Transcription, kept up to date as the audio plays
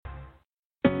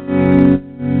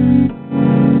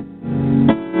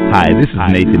This is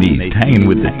Nathan East, hanging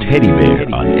with the Teddy Bear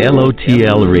on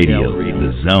LOTL Radio,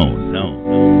 The Zone.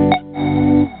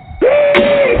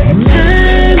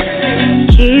 Time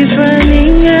keeps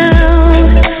running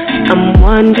out. I'm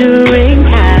wondering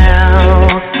how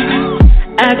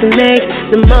I can make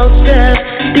the most of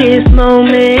this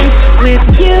moment with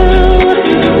you.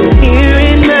 Here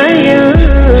in my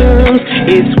arms,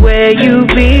 it's where you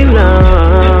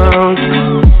belong.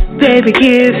 Baby,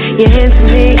 give your hand to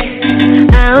me.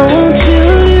 I want you.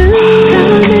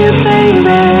 Time is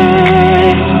baby.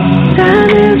 Time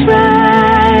is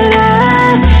right. I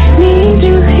need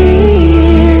you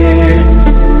here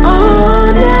all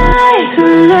night. So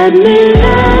let me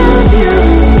love you,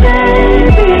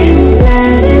 baby.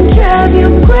 Let it drive you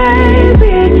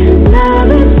crazy.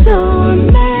 Love is so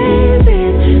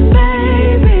amazing,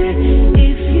 baby.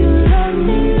 If you let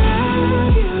me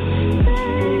love you,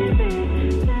 baby.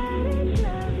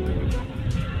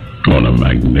 On a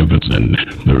magnificent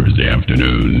Thursday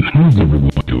afternoon, how's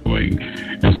everyone doing?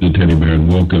 It's the Teddy Bear, and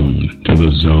welcome to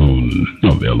the Zone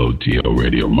of LOTL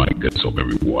Radio. My goodness, hope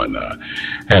everyone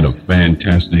had a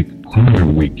fantastic prior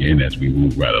weekend as we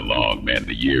move right along. Man,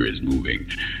 the year is moving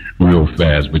real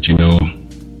fast, but you know,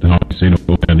 I always say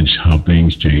how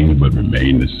things change but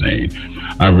remain the same.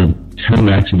 I'm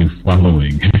actually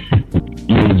following.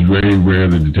 It's very rare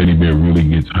that the Teddy Bear really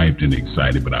gets hyped and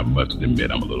excited, but I must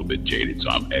admit I'm a little bit jaded, so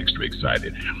I'm extra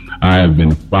excited. I have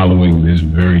been following this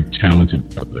very talented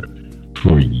brother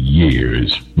for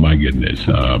years. My goodness,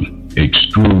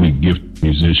 extremely gifted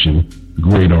musician,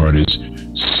 great artist,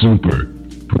 super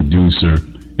producer,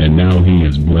 and now he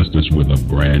has blessed us with a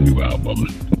brand new album,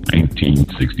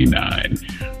 1969,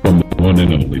 from the one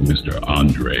and only Mr.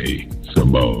 André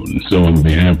Cymone. So on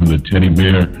behalf of the Teddy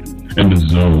Bear and the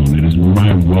Zone, it is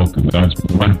my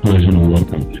pleasure to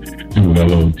welcome to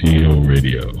LOTL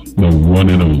Radio, the one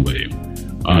and only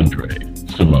André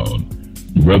Cymone.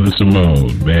 Brother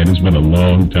Cymone, man, it's been a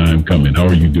long time coming. How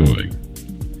are you doing?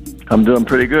 I'm doing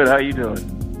pretty good. How are you doing?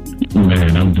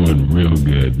 Man, I'm doing real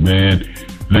good. Man,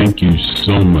 thank you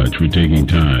so much for taking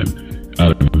time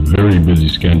out of a very busy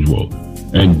schedule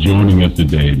and joining us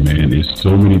today, man. There's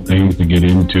so many things to get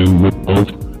into.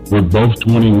 We're both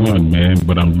 21, man,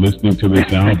 but I'm listening to this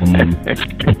album.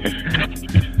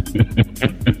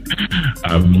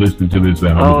 I've listened to this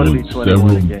album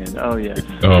several. Again. Oh, yes.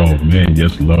 Oh, man,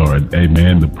 yes, Lord. Hey,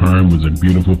 man, the perm was a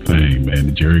beautiful thing, man.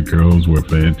 The Jerry curls were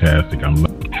fantastic. I'm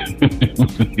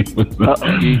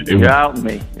you're outing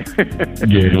me.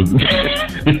 Yeah, it was.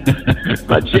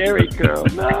 My Jerry curl,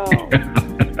 no.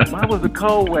 Mine was a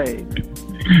cold wave.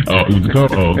 Oh, it was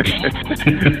cold. Oh.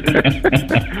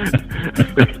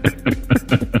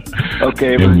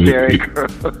 Okay, it was Jerry curl.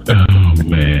 Oh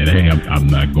man, hey, I'm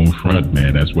not gonna front,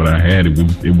 man. That's what I had. It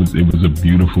was a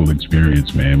beautiful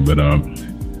experience, man. But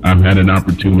I've had an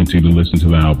opportunity to listen to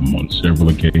the album on several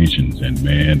occasions, and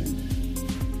man,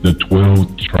 the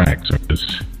 12 tracks are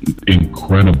just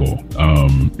incredible.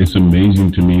 It's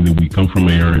amazing to me that we come from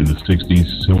an era in the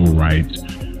 60s, civil rights,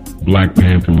 Black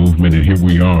Panther movement, and here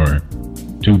we are,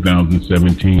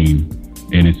 2017,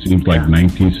 and it seems like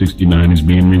 1969 is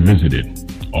being revisited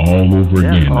all over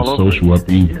again. The social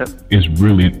upbeat is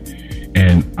brilliant,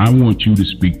 and I want you to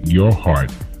speak your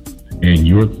heart and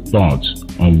your thoughts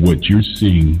on what you're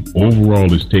seeing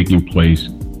overall is taking place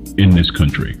in this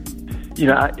country. You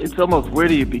know, it's almost, where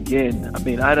do you begin? I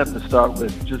mean, I'd have to start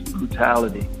with just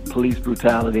brutality, police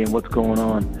brutality, and what's going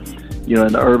on, you know,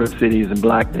 in the urban cities and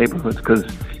black neighborhoods, because,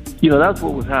 you know, that's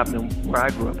what was happening where I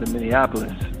grew up in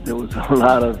Minneapolis. There was a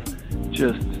lot of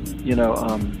just,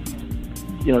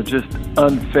 just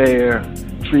unfair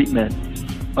treatment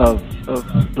of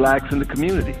blacks in the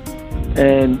community.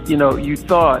 And, you know, you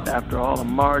thought after all the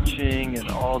marching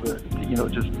and all the,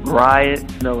 just riot,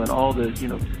 and all the,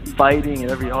 fighting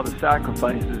and all the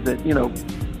sacrifices that,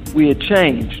 we had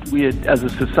changed. We had, as a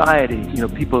society,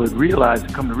 people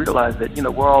had come to realize that,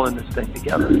 we're all in this thing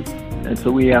together. And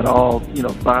so we had all,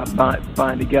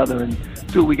 bind together and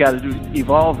do what we got to do,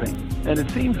 evolving. And it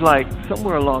seems like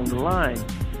somewhere along the line,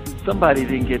 somebody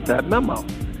didn't get that memo,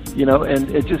 and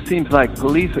it just seems like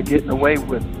police are getting away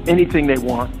with anything they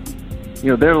want.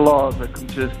 Their laws are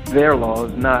just their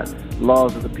laws, not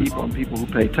laws of the people and people who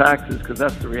pay taxes, because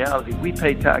that's the reality. We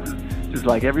pay taxes just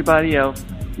like everybody else.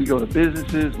 We go to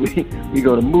businesses, we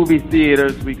go to movie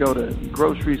theaters, we go to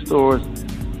grocery stores.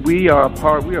 We are a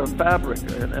fabric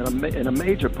and a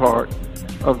major part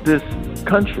of this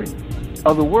country,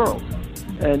 of the world.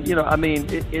 And,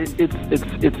 it's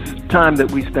time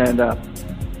that we stand up,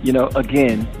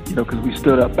 again, because we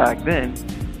stood up back then.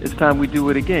 It's time we do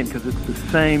it again, because it's the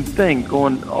same thing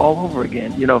going all over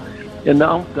again, And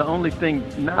the only thing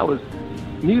now is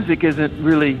music isn't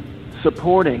really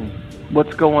supporting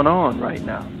what's going on right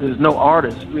now. There's no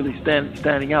artists really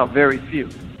standing out, very few,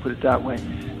 put it that way,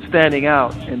 standing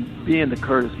out and being the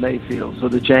Curtis Mayfields or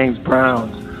the James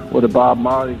Browns or the Bob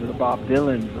Marleys or the Bob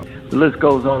Dylans. The list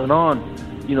goes on and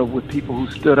on, you know, with people who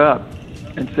stood up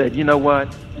and said, you know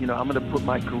what, you know, I'm going to put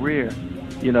my career,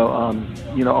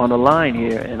 on the line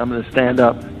here, and I'm going to stand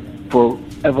up for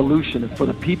evolution and for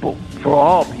the people, for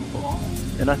all people.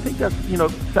 And I think that's, you know,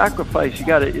 sacrifice.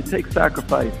 It takes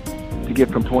sacrifice to get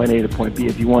from point A to point B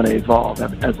if you want to evolve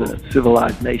as a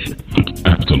civilized nation.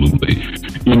 Absolutely.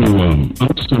 You know,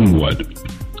 I'm somewhat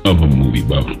of a movie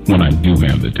buff when I do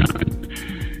have the time.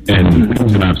 And the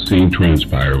things that I've seen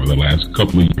transpire over the last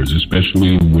couple of years,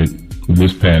 especially with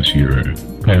this past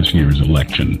year's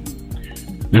election,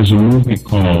 there's a movie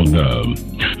called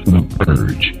The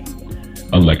Purge,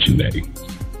 Election Day.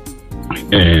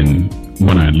 And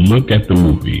when I look at the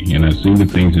movie and I see the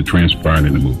things that transpired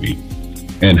in the movie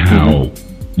and how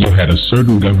you had a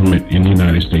certain government in the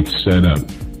United States set up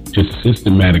to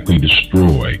systematically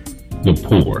destroy the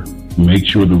poor, make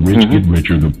sure the rich get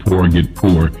richer, the poor get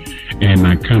poor. And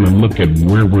I kind of look at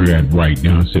where we're at right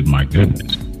now and said, my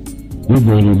goodness, we're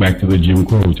rolling back to the Jim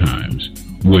Crow times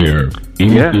where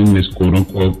anything that's quote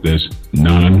unquote that's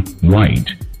non-white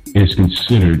is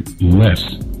considered less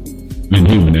than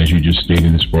human, as you just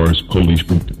stated, as far as police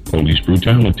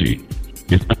brutality.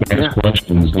 It's not ask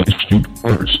questions, let's shoot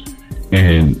first.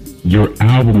 And your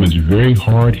album is very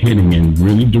hard-hitting and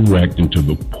really direct and to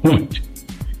the point,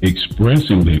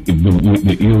 expressing the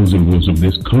ills and wills of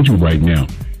this country right now.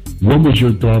 What was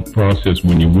your thought process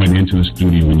when you went into the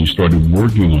studio and you started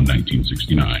working on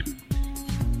 1969?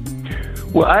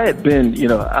 Well, I had been,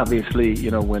 obviously,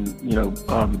 when,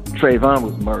 Trayvon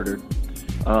was murdered,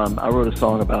 I wrote a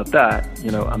song about that,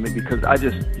 because I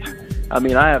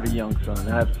have a young son.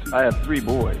 I have 3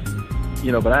 boys,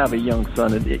 but I have a young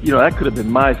son. And, that could have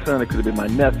been my son. It could have been my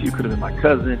nephew. Could have been my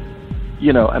cousin.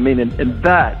 And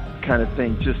that kind of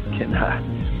thing just cannot.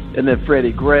 And then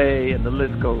Freddie Gray, and the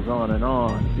list goes on and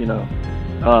on,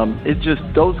 It just,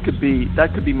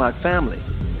 that could be my family,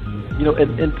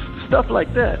 and stuff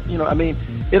like that,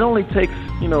 it only takes,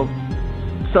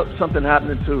 something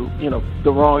happening to,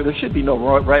 the wrong, there should be no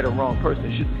right or wrong person.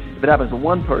 If it happens to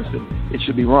one person, it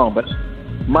should be wrong. But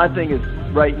my thing is,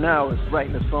 right now, is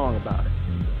writing a song about it,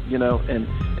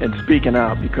 and speaking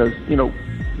out, because,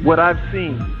 what I've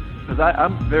seen, because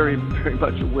I'm very, very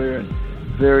much aware and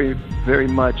very, very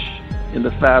much in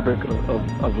the fabric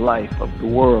of life, of the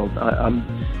world. I'm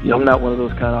not one of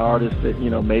those kind of artists that,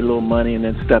 made a little money and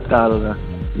then stepped out of the,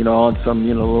 on some,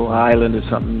 little island or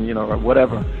something, or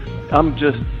whatever. I'm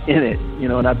just in it,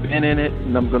 and I've been in it,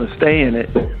 and I'm going to stay in it,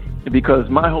 because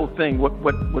my whole thing,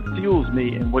 what fuels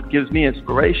me and what gives me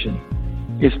inspiration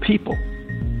is people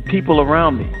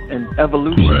around me, and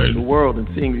evolution in the world, and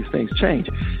seeing these things change.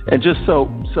 And just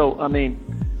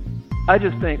I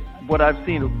just think what I've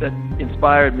seen that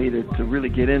inspired me to really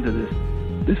get into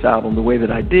this album the way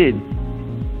that I did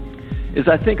is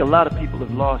I think a lot of people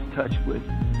have lost touch with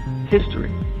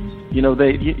history. You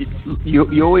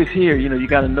always hear, you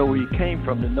got to know where you came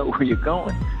from to know where you're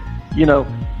going.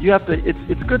 You have to.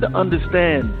 It's good to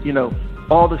understand,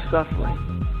 all the suffering,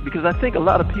 because I think a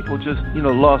lot of people just,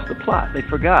 lost the plot. They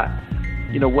forgot,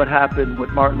 what happened, what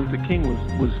Martin Luther King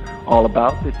was all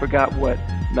about. They forgot what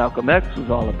Malcolm X was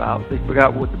all about. They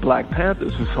forgot what the Black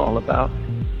Panthers was all about.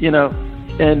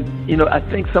 And I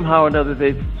think somehow or another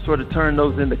they've sort of turned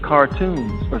those into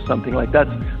cartoons or something like that,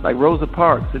 like Rosa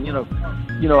Parks, and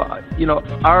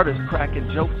artists cracking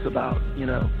jokes about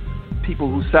people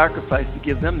who sacrifice to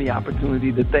give them the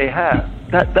opportunity that they have.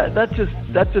 That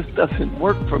just doesn't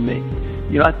work for me.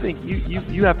 I think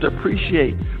you have to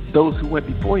appreciate those who went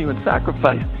before you and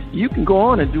sacrificed. You can go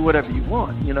on and do whatever you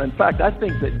want. In fact, I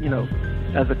think that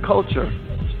as a culture,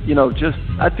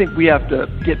 I think we have to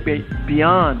get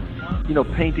beyond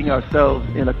painting ourselves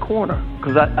in a corner,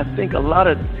 because I think in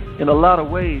a lot of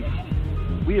ways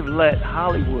we have let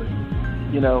Hollywood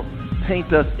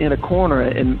paint us in a corner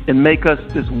and make us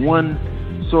this one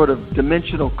sort of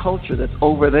dimensional culture that's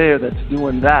over there that's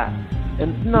doing that.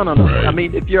 And no. Right. I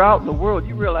mean, if you're out in the world,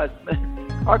 you realize, man,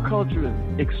 our culture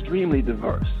is extremely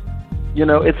diverse.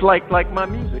 It's like my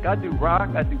music. I do rock,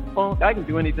 I do funk, I can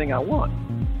do anything I want.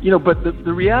 But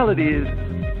the reality is,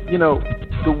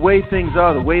 the way things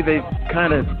are, the way they've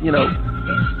kind of,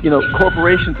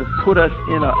 corporations have put us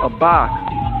in a box.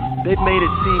 They've made it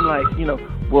seem like,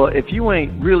 well, if you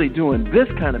ain't really doing this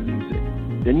kind of music,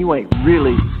 then you ain't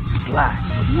really black.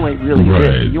 You ain't really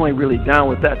this. You ain't really down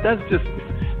with that.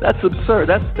 That's absurd.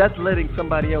 That's letting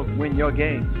somebody else win your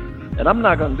game. And I'm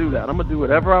not going to do that. I'm going to do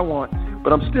whatever I want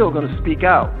but I'm still going to speak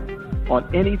out on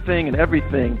anything and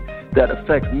everything that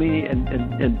affects me and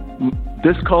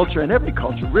this culture and every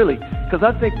culture, really, because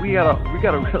I think we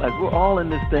gotta realize we're all in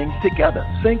this thing together,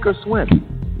 sink or swim.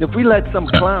 If we let some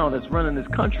clown that's running this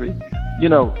country,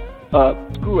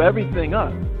 screw everything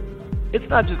up, it's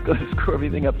not just going to screw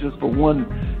everything up just for one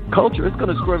culture. It's going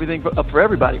to screw everything up for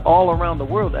everybody all around the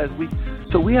world.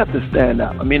 So we have to stand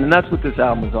out. I mean, and that's what this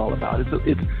album is all about.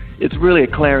 It's really a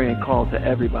clarion call to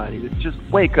everybody to just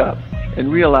wake up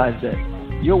and realize that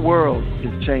your world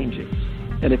is changing.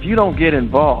 And if you don't get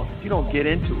involved, if you don't get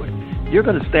into it, you're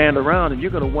going to stand around and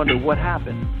you're going to wonder what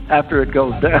happened after it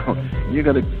goes down. You're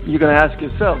going to ask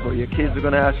yourself, or your kids are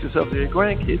going to ask yourself, or your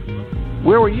grandkids,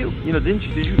 where were you?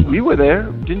 We were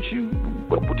there, didn't you?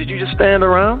 Did you just stand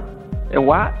around and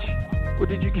watch, or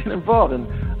did you get involved? And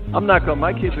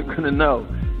my kids are going to know.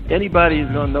 Anybody is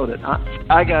going to know that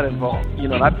I got involved.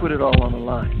 I put it all on the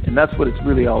line, and that's what it's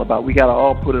really all about. We got to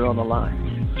all put it on the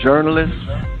line. Journalists,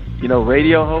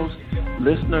 radio hosts,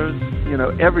 listeners,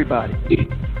 everybody.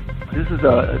 This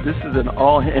is an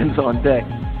all hands on deck,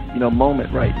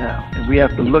 moment right now, and we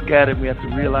have to look at it. We have to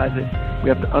realize it. We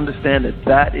have to understand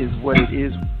that is what it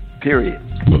is. Period.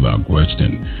 Without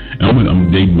question.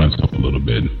 I'm dating myself a little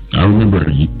bit. I remember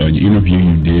an interview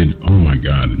you did, oh my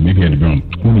God, maybe it had been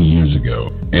 20 years ago,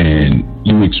 and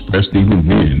you expressed even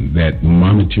then that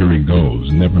monetary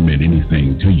goals never meant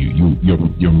anything to you.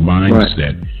 Your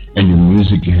mindset and your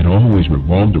music had always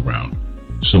revolved around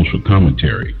social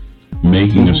commentary,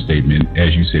 making a statement.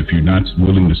 As you said, if you're not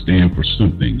willing to stand for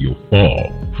something, you'll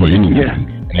fall for anything.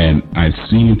 Yeah. And I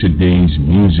see in today's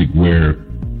music where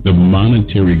the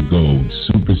monetary goal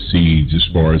supersedes as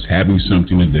far as having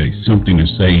something to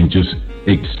say, and just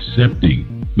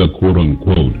accepting the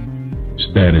quote-unquote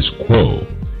status quo.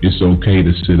 It's okay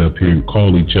to sit up here and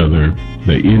call each other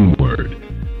the N-word,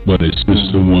 but it's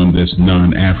just the one that's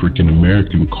non-African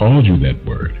American calls you that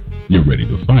word, you're ready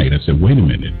to fight. I said, wait a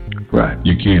minute. Right.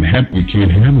 You can't have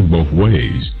it both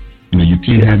ways. You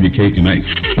can't have your cake and ice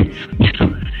cream.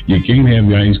 You can't have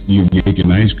your cake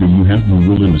and ice cream. You have to be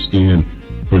willing to stand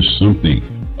for something.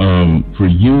 For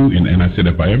you, and I said,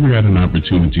 if I ever had an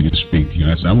opportunity to speak to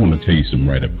you, I said, I want to tell you something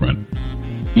right up front.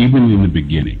 Even in the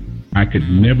beginning, I could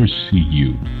never see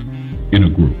you in a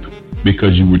group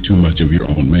because you were too much of your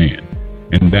own man.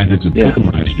 And that has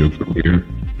epitomized your career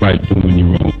by doing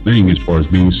your own thing as far as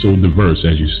being so diverse,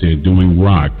 as you said, doing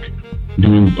rock,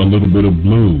 doing a little bit of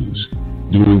blues,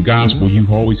 doing gospel.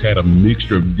 You've always had a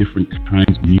mixture of different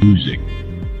kinds of music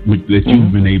that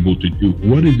you've been able to do.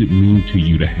 What does it mean to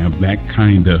you to have that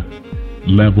kind of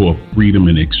level of freedom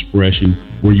and expression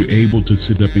where you're able to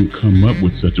sit up and come up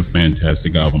with such a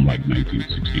fantastic album like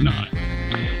 1969?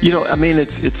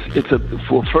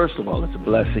 First of all, it's a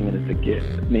blessing and it's a gift.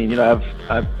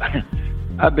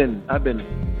 I've been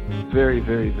very,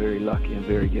 very, very lucky and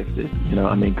very gifted.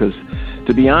 Because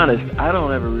to be honest, I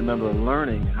don't ever remember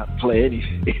learning how to play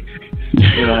anything.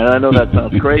 I know that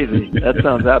sounds crazy. That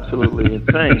sounds absolutely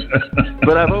insane.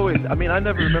 But I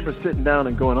never remember sitting down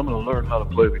and going, I'm going to learn how to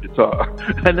play the guitar.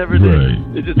 I never did.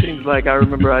 Right. It just seems like I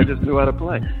remember I just knew how to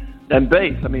play. And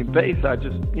bass, I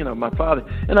just, my father,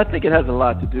 and I think it has a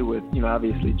lot to do with,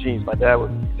 obviously genes. My dad was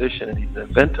a musician and he's an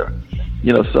inventor,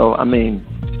 so, I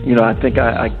think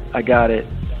I got it,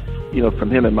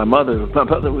 from him. And my mother was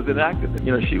an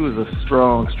activist. She was a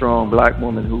strong black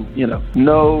woman who,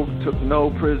 took no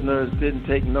prisoners, didn't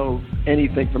take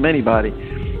anything from anybody.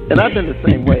 And I've been the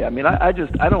same way.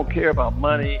 I don't care about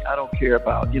money. I don't care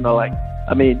about,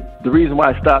 the reason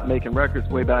why I stopped making records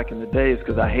way back in the day is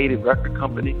because I hated record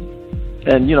companies.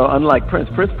 And, unlike Prince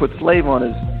put slave on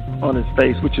his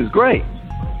face, which is great.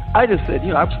 I just said,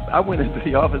 I went into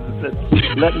the office and said,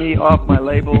 let me off my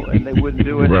label, and they wouldn't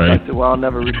do it. Right. And I said, well, I'll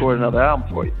never record another album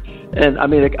for you. And I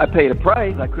paid a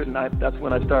price. That's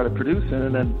when I started producing,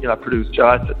 and then, I produced Joe.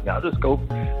 I said, I'll just go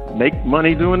make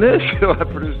money doing this. I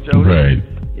produced Joe. Right.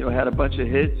 Had a bunch of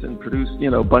hits and produced,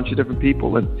 a bunch of different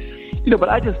people. And, but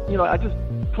I just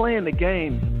playing the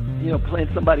game, playing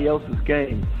somebody else's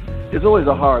game is always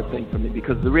a hard thing for me,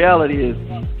 because the reality is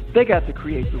they got to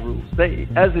create the rules.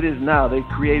 As it is now, they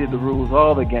created the rules,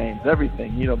 all the games,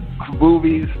 everything,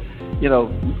 movies,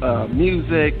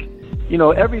 music,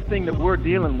 everything that we're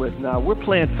dealing with now, we're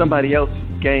playing somebody else's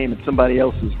game and somebody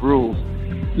else's rules,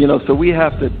 so we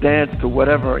have to dance to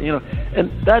whatever, and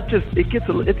that just,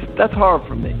 that's hard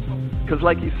for me, because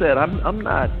like you said, I'm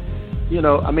not,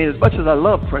 as much as I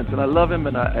love Prince and I love him,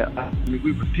 and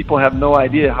people have no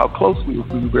idea how close we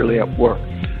really were.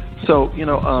 So,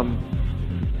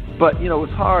 but,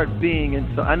 it's hard being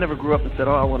in, so I never grew up and said,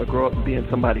 I want to grow up and be in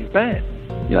somebody's band.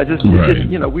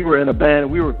 we were in a band.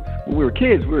 When we were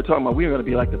kids, we were talking about we were going to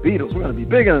be like the Beatles. We're going to be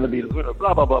bigger than the Beatles. We're going to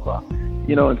blah blah blah blah.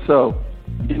 And so,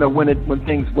 when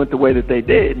things went the way that they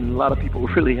did, and a lot of people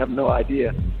really have no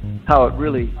idea how it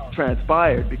really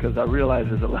transpired, because I realize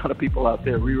there's a lot of people out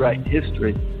there rewriting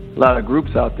history. A lot of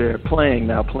groups out there playing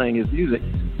his music,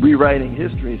 rewriting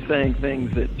history, saying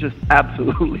things that just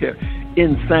absolutely are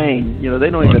insane. They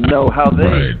don't even know how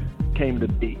they came to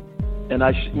be. And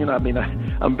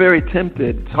I'm very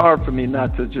tempted. It's hard for me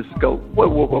not to just go,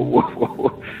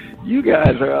 whoa. You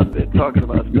guys are out there talking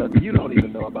about stuff you don't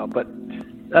even know about. But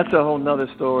that's a whole nother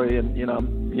story. And,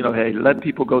 hey, let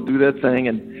people go do their thing.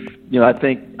 And, I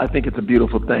think it's a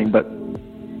beautiful thing. But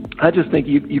I just think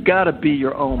you got to be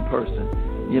your own person.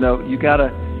 You got to,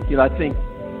 I think,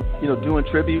 doing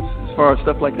tributes as far as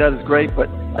stuff like that is great. But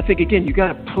I think, again, you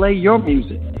got to play your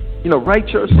music. Write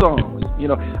your songs.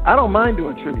 I don't mind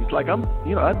doing tributes. Like I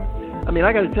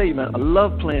got to tell you, man, I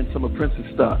love playing some of Prince's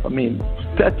stuff.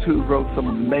 That dude wrote some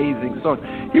amazing songs.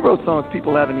 He wrote songs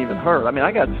people haven't even heard.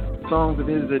 I got songs of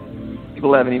his that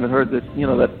people haven't even heard that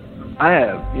I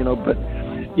have. But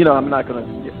I'm not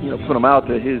gonna put them out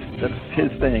there. That's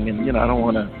his thing, and I don't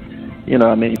want to.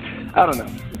 I don't know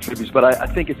tributes, but I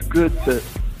think it's good to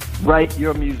write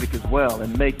your music as well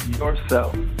and make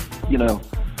yourself.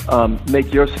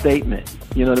 Make your statement,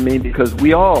 you know what I mean? Because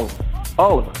we all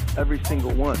of us, every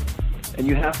single one, and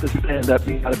you have to stand up,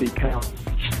 you got to be counted.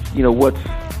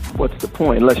 What's the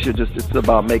point? Unless it's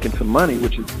about making some money,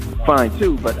 which is fine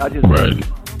too, but I just think,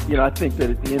 I think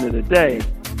that at the end of the day,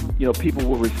 people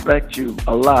will respect you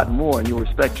a lot more, and you'll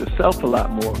respect yourself a lot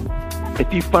more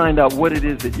if you find out what it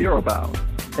is that you're about,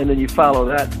 and then you follow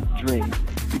that dream,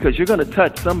 because you're going to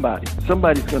touch somebody.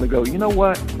 Somebody's going to go, you know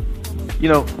what?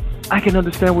 I can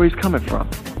understand where he's coming from.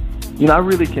 I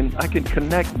really can. I can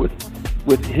connect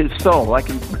with his soul. I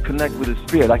can connect with his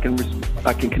spirit. I can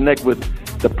connect with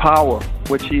the power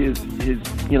which he's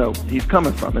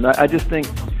coming from. And I just think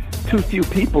too few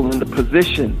people in the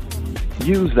position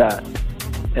use that,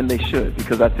 and they should,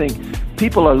 because I think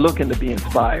people are looking to be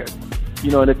inspired.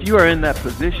 And if you are in that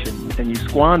position and you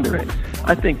squander it,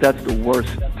 I think that's the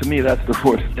worst. To me, that's the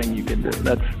worst thing you can do.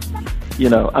 That's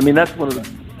that's one of the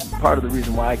part of the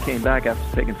reason why I came back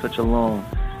after taking such a long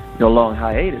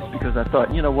hiatus, because I thought,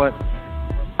 what,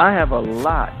 I have a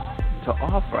lot to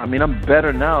offer. I'm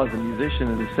better now as a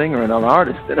musician and a singer and an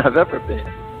artist than I've ever been.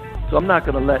 So I'm not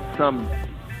going to let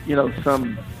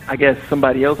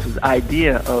somebody else's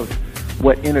idea of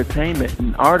what entertainment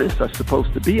and artists are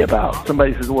supposed to be about.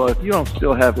 Somebody says, well, if you don't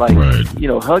still have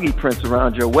huggy prints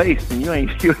around your waist, and you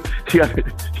just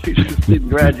didn't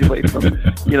graduate from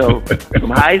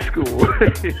high school,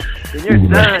 then you're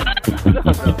done.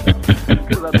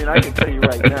 Because I can tell you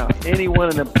right now, any one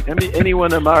of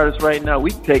them artists right now,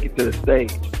 we can take it to the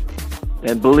stage,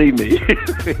 and believe me,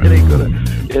 it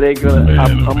ain't gonna.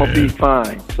 I'm gonna be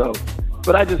fine. So.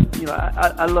 But I just,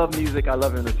 I love music. I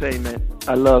love entertainment.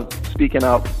 I love speaking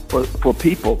out for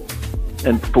people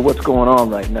and for what's going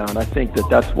on right now. And I think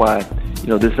that's why,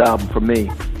 this album for me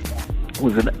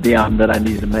was the album that I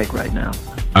needed to make right now.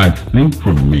 I think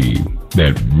for me,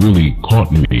 that really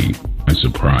caught me by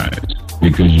surprise,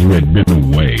 because you had been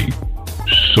away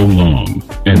so long.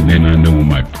 And then I know when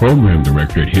my program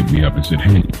director hit me up and said,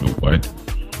 hey, you know what?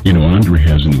 Andre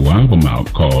has a new album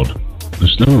out called The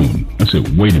Stone. I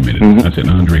said, wait a minute. Mm-hmm. I said,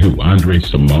 Andre who? André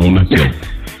Cymone? I said,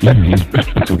 yeah, he's back.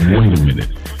 I said, wait a minute.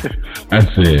 I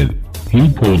said, he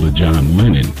pulled a John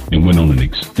Lennon and went on an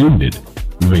extended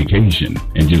vacation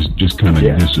and just kind of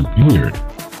disappeared.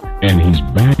 And he's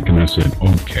back, and I said,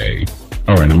 okay,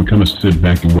 all right, I'm going to sit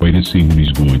back and wait and see what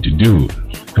he's going to do.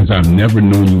 Because I've never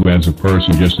known you as a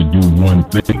person just to do one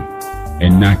thing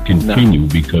and not continue,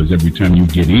 because every time you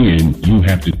get in, you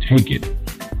have to take it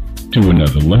to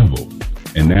another level.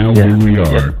 And now here we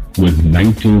are with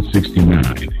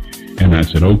 1969. And I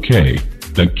said, okay,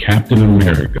 the Captain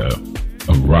America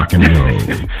of rock and roll,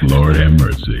 Lord have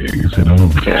mercy. I said,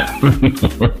 oh,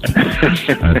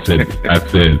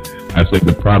 I said,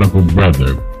 the prodigal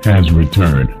brother has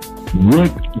returned.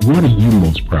 What are you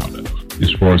most proud of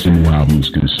as far as the new album is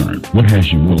concerned? What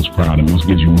has you most proud of? What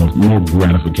gives you more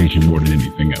gratification more than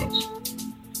anything else?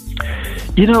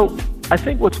 I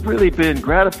think what's really been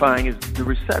gratifying is the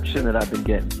reception that I've been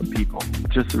getting from people,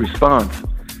 just the response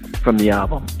from the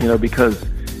album, because,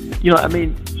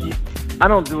 I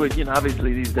don't do it,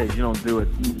 obviously these days you don't do it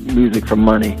music for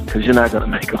money, because you're not going to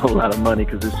make a whole lot of money,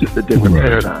 because it's just a different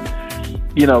paradigm,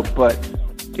 but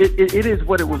it is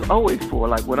what it was always for.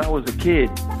 Like when I was a kid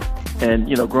and,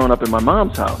 growing up in my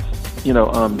mom's house, me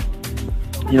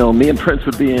and Prince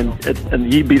would be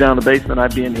and he'd be down the basement,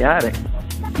 I'd be in the attic.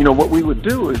 What we would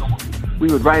do is, we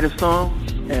would write a song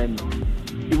and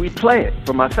we'd play it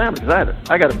for my family, because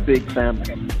I got a big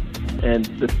family. And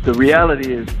the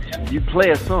reality is, you play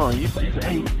a song, you say,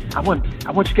 hey, I want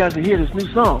you guys to hear this new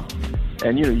song.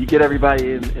 And, you get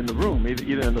everybody in the room, either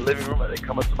in the living room or they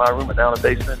come up to my room or down the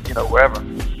basement, wherever.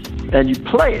 And you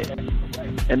play it.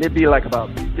 And there'd be like about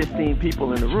 15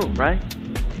 people in the room, right?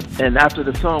 And after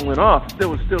the song went off, there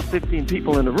was still 15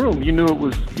 people in the room. You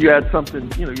knew you had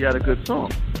something, you had a good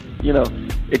song.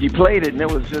 If you played it and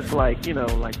it was just like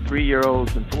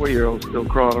 3-year-olds and 4-year-olds still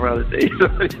crawling around the day,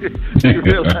 you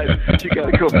realize you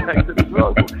got to go back to the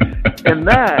drum. And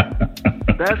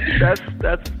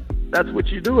that's what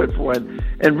you do it for.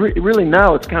 And really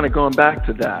now it's kind of going back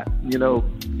to that.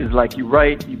 It's like you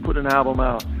write, you put an album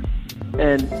out,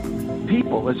 and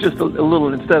people, it's just a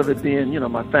little, instead of it being,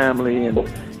 my family and,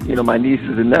 my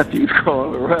nieces and nephews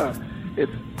crawling around,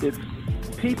 it's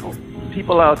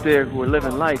people out there who are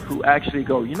living life who actually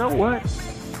go, you know what?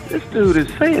 This dude is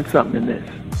saying something in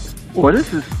this. Or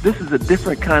this is a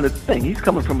different kind of thing. He's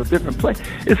coming from a different place.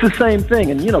 It's the same thing.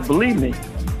 And, believe me,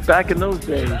 back in those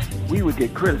days, we would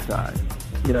get criticized.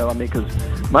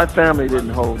 Because my family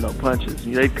didn't hold no punches.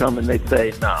 They'd come and they'd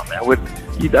say, nah, man,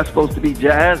 that's supposed to be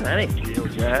jazz. That ain't real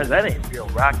jazz. That ain't real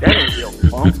rock. That ain't real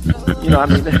funk.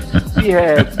 We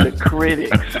had the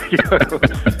critics,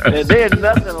 and they had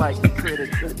nothing like the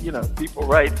critics that, people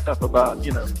write stuff about,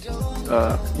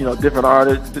 different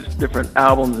artists, different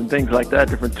albums and things like that,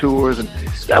 different tours. And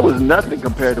that was nothing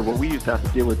compared to what we used to have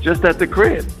to deal with just at the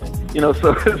crib.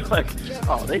 So it's like,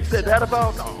 oh, they said that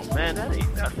about, oh, man, that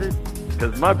ain't nothing.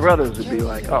 Because my brothers would be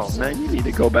like, oh, man, you need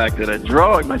to go back to that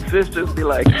drawing. My sisters would be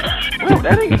like, well,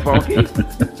 that ain't funky.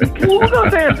 We're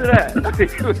going to dance to that.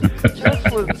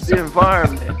 That was the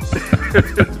environment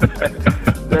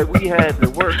that we had to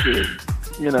work in,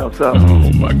 so.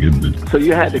 Oh, my goodness. So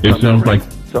you had to come It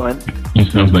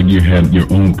sounds like you had your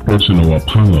own personal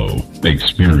Apollo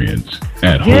experience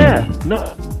at home.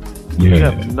 No. You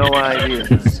have no idea.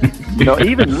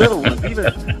 Even little ones.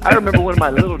 I remember one of my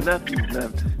little nephews,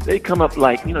 they come up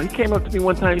like, he came up to me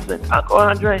one time, he said, Uncle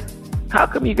Andre, how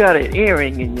come you got an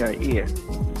earring in your ear?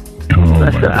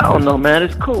 I said, I don't know, man,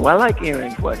 it's cool. I like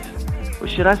earrings. Well,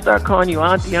 should I start calling you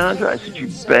Auntie Andre? I said, you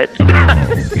bet. I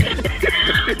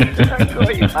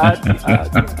call you Auntie.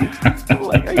 I'm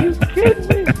like, are you kidding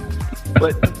me?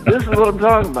 But this is what I'm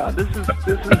talking about. This is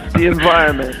the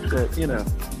environment that,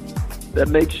 that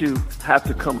makes you have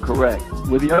to come correct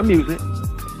with your music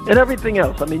and everything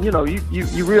else.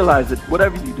 You realize that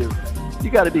whatever you do, you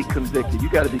got to be convicted. You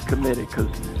got to be committed, because,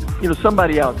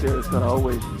 somebody out there is going to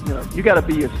always, you got to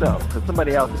be yourself, because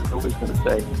somebody else is always going to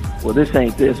say, well, this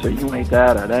ain't this, or you ain't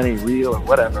that, or that ain't real, or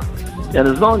whatever. And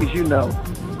as long as you know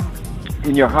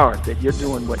in your heart that you're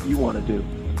doing what you want to do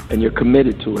and you're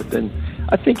committed to it, then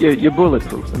I think you're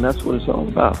bulletproof, and that's what it's all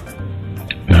about.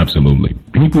 Absolutely.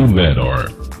 People that are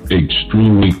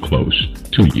extremely close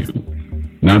to you,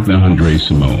 not the André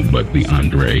Cymone, but the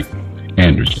Andre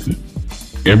Anderson.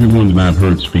 Everyone that I've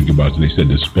heard speak about, they said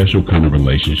the special kind of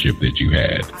relationship that you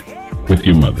had with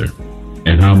your mother,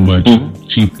 and how much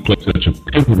she played such a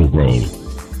pivotal role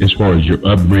as far as your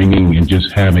upbringing and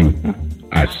just having,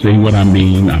 I say what I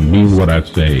mean what I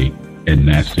say, and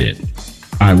that's it.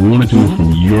 I wanted to know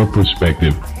from your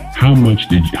perspective, how much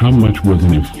was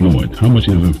an influence? How much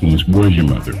of an influence was your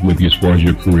mother with you as far as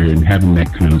your career and having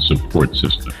that kind of support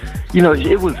system?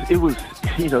 It was.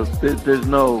 There's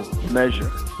no measure.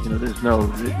 There's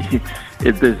no.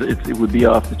 It would be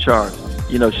off the charts.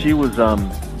 She was.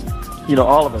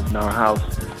 All of us in our house.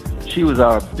 She was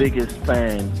our biggest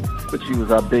fan, but she was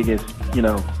our biggest.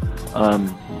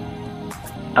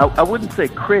 I wouldn't say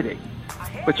critic,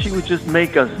 but she would just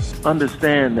make us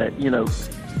understand that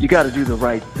you got to do the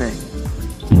right thing.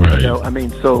 Right.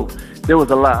 So there was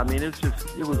a lot.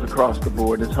 It was across the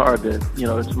board. It's hard to,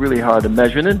 it's really hard to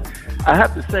measure. And then I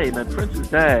have to say, man, Prince's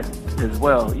dad as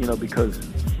well, because,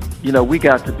 we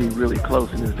got to be really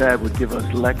close, and his dad would give us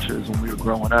lectures when we were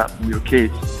growing up, when we were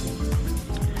kids.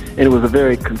 And it was a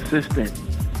very consistent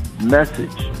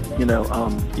message,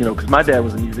 because my dad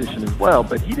was a musician as well,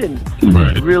 but he didn't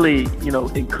really,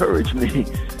 encourage me,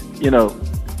 in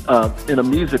a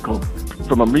musical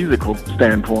from a musical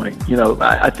standpoint.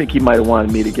 I think he might have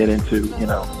wanted me to get into,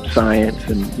 science,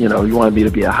 and, he wanted me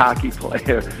to be a hockey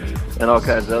player and all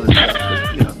kinds of other stuff.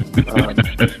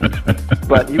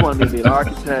 But he wanted me to be an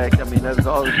architect. That was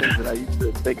all the things that I used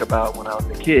to think about when I was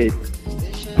a kid.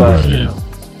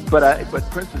 But, but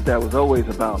Prince's dad was always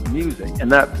about music,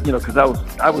 and that, because I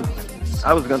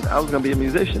was gonna be a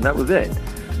musician. That was it.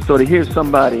 So to hear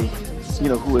somebody,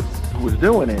 who was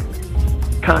doing it,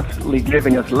 constantly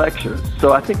giving us lectures.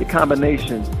 So I think the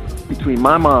combination between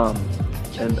my mom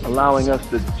and allowing us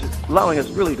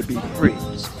really to be free,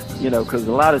 because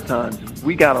a lot of times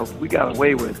we got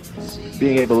away with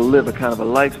being able to live a kind of a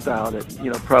lifestyle that,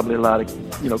 probably a lot of,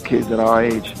 kids at our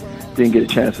age didn't get a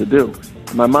chance to do.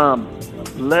 My mom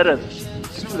let us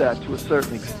do that to a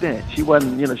certain extent. She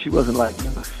wasn't like,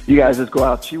 you guys just go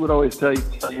out. She would always tell you,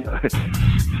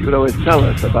 she would always tell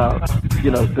us about,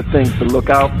 the things to look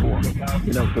out for,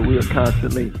 so we were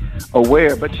constantly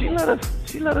aware. But she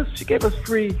gave us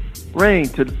free reign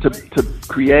to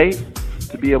create,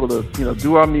 to be able to,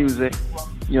 do our music,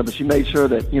 but she made sure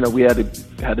that, we had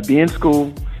to be in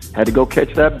school, had to go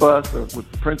catch that bus, or with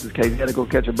Prince's case, he had to go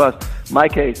catch a bus. My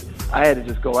case, I had to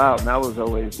just go out, and I was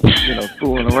always,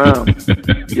 fooling around,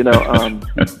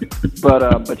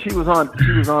 but she was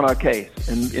on our case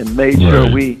and made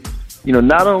sure we,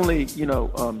 not only,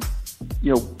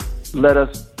 let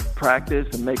us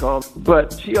practice and make all,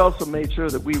 but she also made sure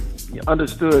that we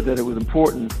understood that it was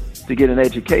important to get an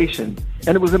education,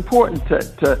 and it was important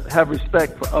to have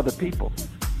respect for other people,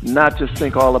 not just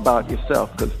think all about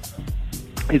yourself, because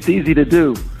it's easy to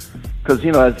do. Because,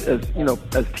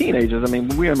 as teenagers, when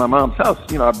we were in my mom's house,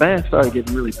 our band started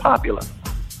getting really popular.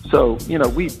 So, we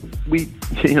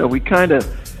kind of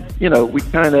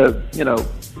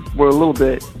were a little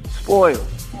bit spoiled,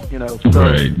 So,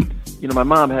 right. My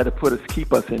mom had to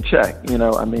keep us in check,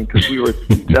 because we were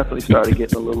definitely started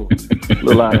getting a little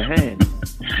out of hand,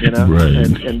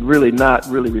 Right. and really not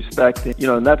really respecting,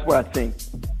 and that's where I think,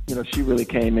 she really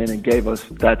came in and gave us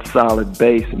that solid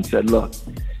base and said, look,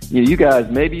 maybe you guys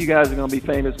are going to be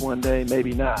famous one day,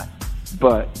 maybe not.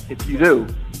 But if you do,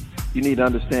 you need to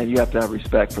understand you have to have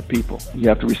respect for people. You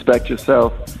have to respect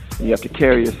yourself, and you have to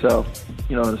carry yourself,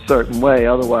 in a certain way.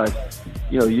 Otherwise,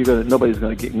 nobody's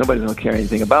going to care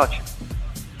anything about you.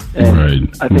 And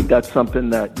right. I think that's something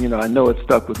that, I know it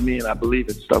stuck with me, and I believe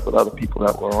it stuck with other people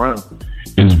that were around.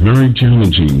 It's very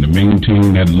challenging to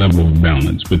maintain that level of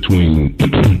balance between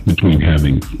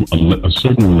having a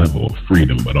certain level of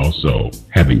freedom, but also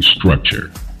having structure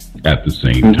at the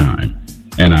same time.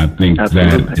 And I think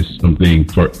Absolutely. That is something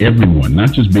for everyone,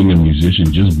 not just being a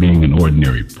musician, just being an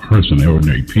ordinary person,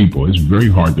 ordinary people. It's very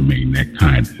hard to maintain that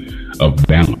kind of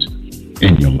balance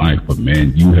in your life. But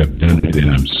man, you have done it,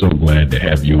 and I'm so glad to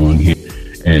have you on here.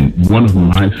 And one of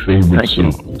my favorite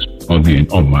songs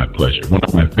my pleasure. One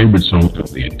of my favorite songs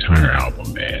of the entire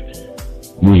album, man.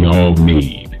 We all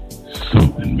need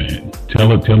something, man. Tell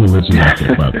the listeners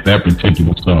about that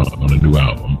particular song on the new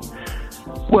album.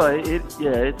 Well,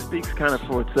 it speaks kind of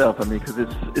for itself. Because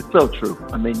it's so true.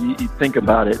 You think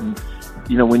about it, and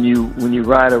when you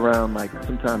ride around, like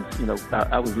sometimes,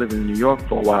 I was living in New York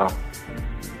for a while,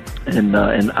 and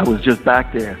I was just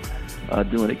back there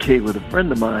doing a gig with a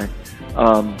friend of mine,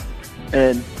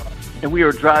 and we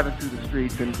were driving through the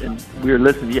streets, and we were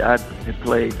listening. I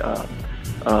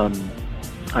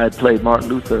had played Martin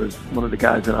Luther's, one of the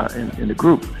guys in the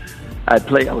group. I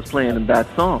was playing him that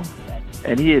song,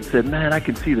 and he had said, "Man, I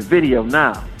can see the video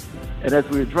now." And as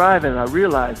we were driving, I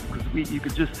realized, because you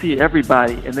could just see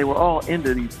everybody, and they were all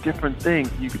into these different things.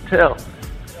 You could tell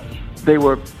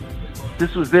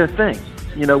this was their thing,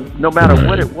 no matter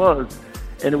what it was,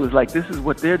 and it was like, this is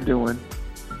what they're doing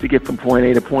to get from point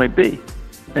A to point B.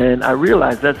 And I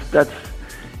realized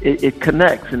it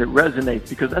connects and it resonates,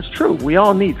 because that's true. We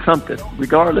all need something,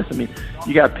 regardless.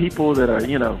 You got people that are,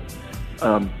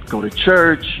 go to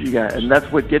church. And that's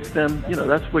what gets them.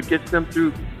 That's what gets them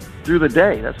through the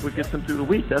day. That's what gets them through the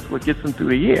week. That's what gets them through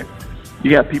the year.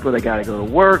 You got people that got to go to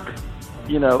work.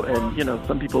 And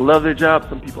some people love their job,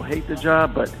 some people hate their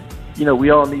job, but we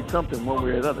all need something one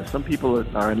way or the other. Some people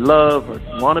are in love or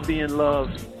want to be in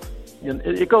love.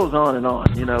 It goes on and on,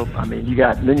 you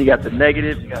got the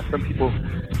negative. You got some people,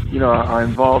 are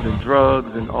involved in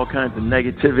drugs and all kinds of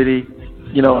negativity,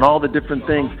 and all the different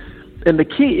things. And the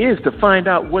key is to find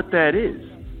out what that is.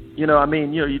 You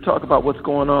talk about what's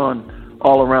going on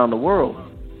all around the world.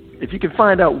 If you can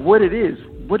find out what it is,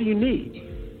 what do you need?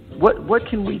 What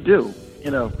can we do,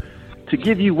 to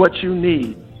give you what you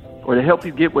need, or to help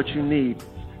you get what you need,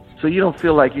 so you don't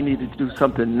feel like you need to do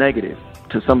something negative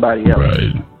to somebody else.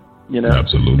 Right.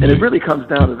 Absolutely. And it really comes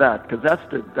down to that, because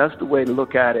that's the way to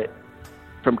look at it,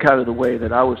 from kind of the way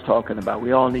that I was talking about.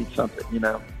 We all need something,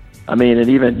 and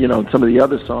even, some of the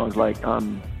other songs like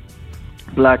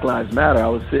Black Lives Matter, I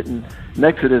was sitting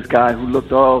next to this guy who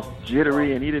looked all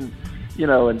jittery, and he didn't,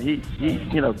 and he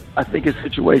I think his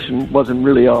situation wasn't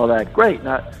really all that great. And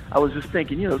I was just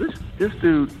thinking, this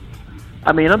dude,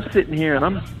 I'm sitting here and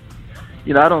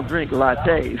I don't drink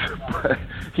lattes, but,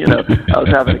 you know, I was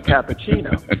having a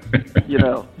cappuccino, you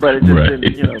know, but it just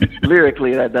didn't, you know,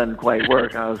 lyrically that doesn't quite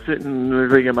work. I was sitting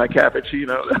drinking my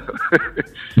cappuccino.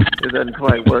 It doesn't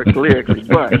quite work lyrically,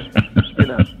 but, you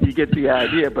know, you get the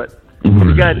idea. But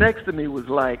the guy next to me was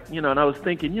like, you know, and I was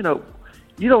thinking, you know,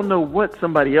 you don't know what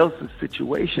somebody else's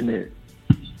situation is,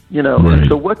 you know, and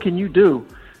so what can you do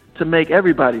to make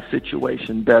everybody's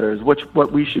situation better is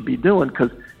what we should be doing,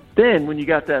 because then when you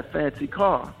got that fancy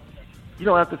car, you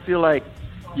don't have to feel like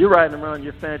you're riding around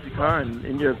your fancy car and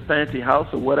in your fancy house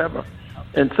or whatever,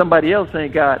 and somebody else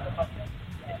ain't got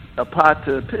a pot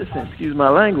to piss in, excuse my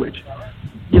language.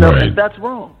 You know, and that's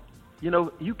wrong. You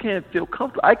know, you can't feel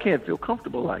comfortable. I can't feel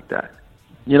comfortable like that,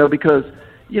 you know, because,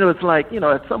 you know, it's like, you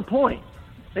know, at some point,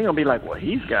 they're going to be like, well,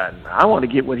 he's got, I want to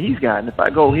get what he's got. And if I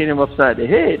go hit him upside the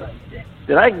head,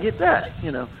 then I can get that,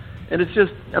 you know. And it's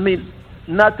just, I mean,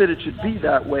 not that it should be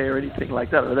that way or anything like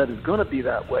that, or that it's going to be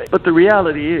that way. But the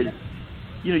reality is,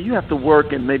 you know, you have to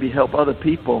work and maybe help other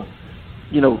people,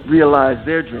 you know, realize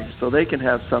their dreams so they can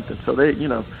have something. So they, you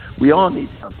know, we all need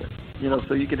something, you know,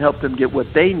 so you can help them get what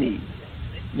they need,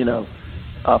 you know,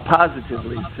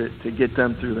 positively to get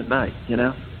them through the night, you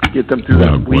know, get them through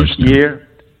the week, year.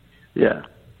 Yeah.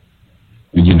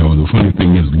 You know, the funny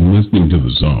thing is, listening to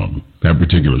the song, that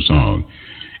particular song,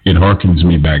 it harkens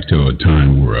me back to a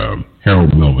time where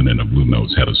Harold Melvin and the Blue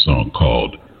Notes had a song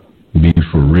called Be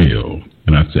For Real.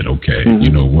 And I said, okay,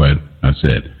 you know what? I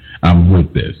said, I'm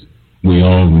with this. We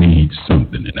all need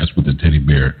something. And that's what the teddy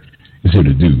bear is here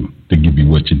to do, to give you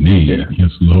what you need. Yeah.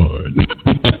 Yes, Lord.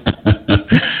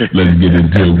 Let's get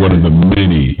into one of the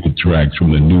many tracks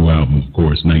from the new album, of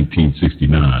course,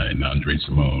 1969, André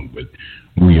Cymone, with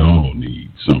We All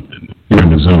Need Something. You're in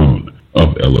the zone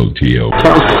of LOTL.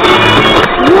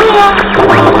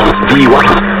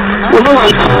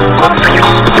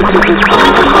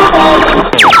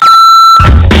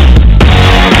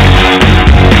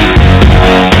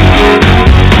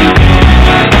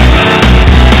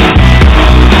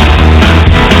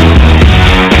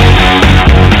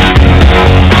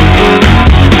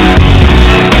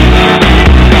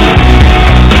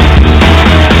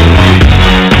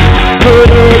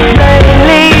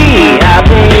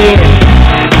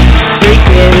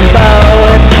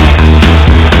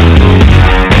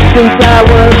 Since I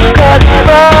was cut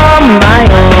from my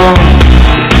own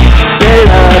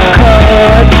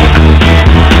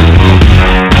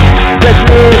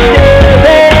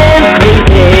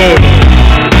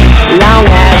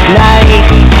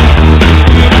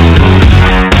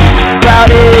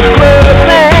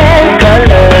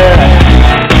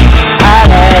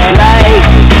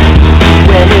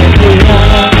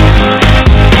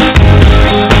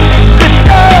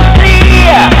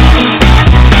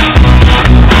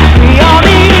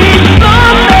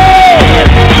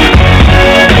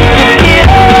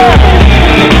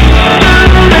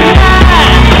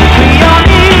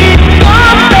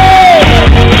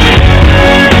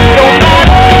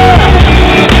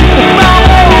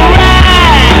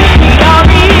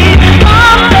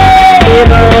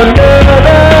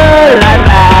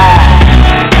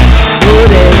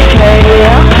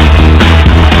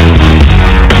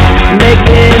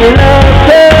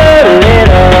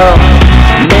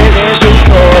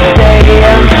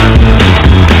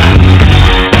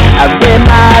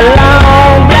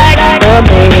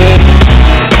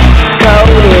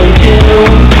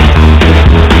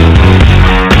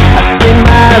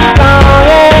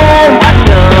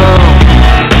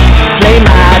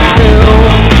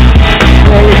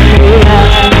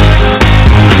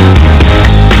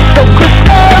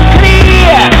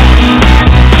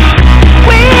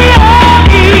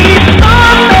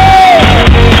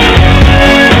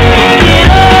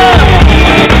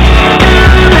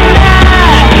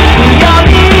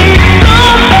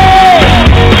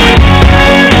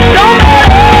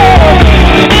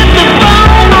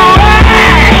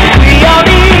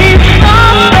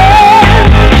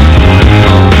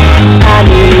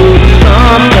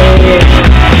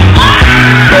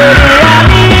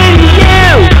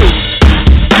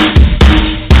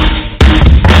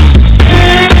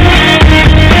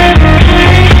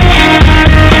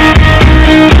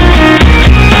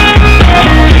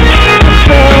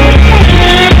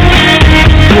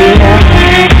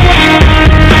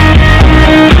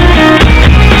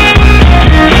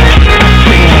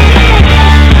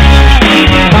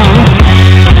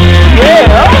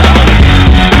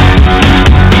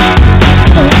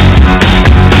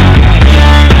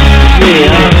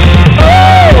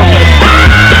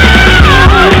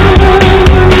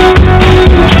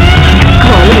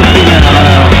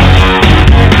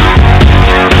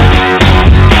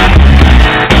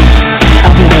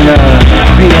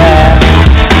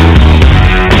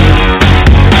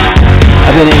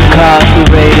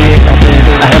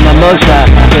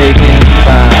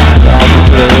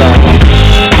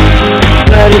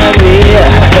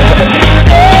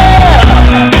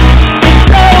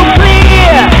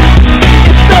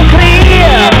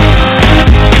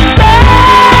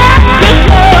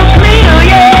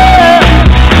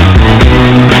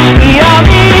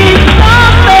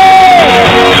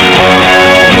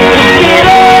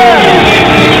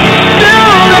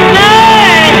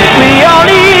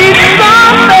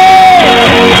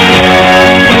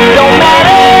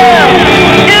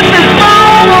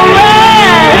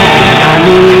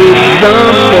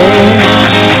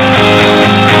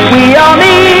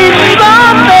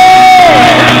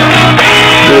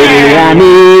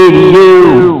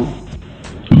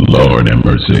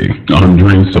see.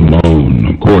 André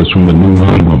Cymone, of course, from the new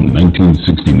album,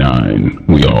 1969,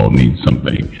 We All Need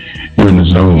Something. You're in the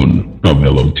zone of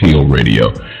LOTL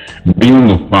Radio. Being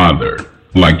a father,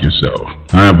 like yourself,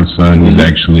 I have a son. He's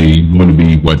actually going to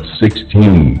be,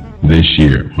 16 this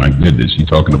year. My goodness, you're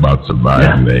talking about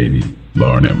surviving the 80s.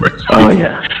 Lord have mercy. Oh,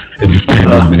 yeah. It's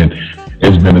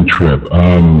been a trip.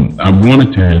 I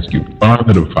wanted to ask you,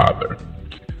 father to father,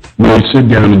 when you sit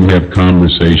down and you have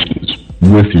conversations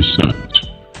with your sons,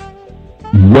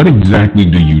 what exactly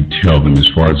do you tell them as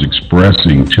far as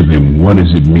expressing to them what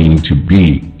does it mean to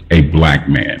be a black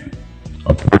man,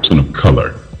 a person of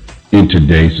color in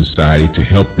today's society, to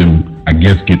help them, I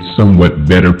guess, get somewhat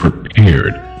better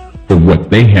prepared for what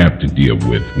they have to deal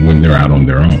with when they're out on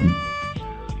their own?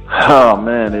 Oh,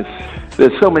 man,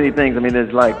 there's so many things. I mean,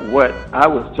 there's like what I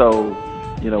was told,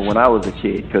 when I was a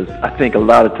kid, because I think a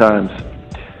lot of times,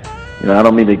 I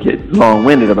don't mean to get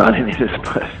long-winded about any of this,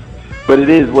 but it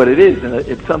is what it is, and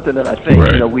it's something that I think,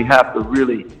 we have to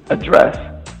really address,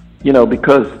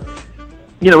 because,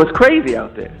 it's crazy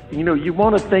out there. You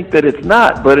want to think that it's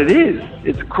not, but it is.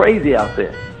 It's crazy out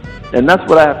there. And that's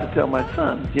what I have to tell my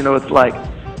sons. It's like,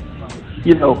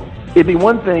 it'd be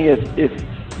one thing if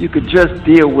you could just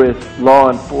deal with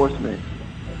law enforcement,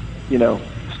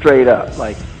 straight up.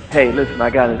 Like, hey, listen,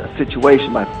 I got a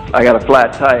situation, I got a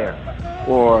flat tire.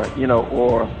 Or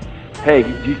hey,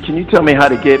 can you tell me how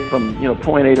to get from,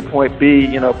 point A to point B,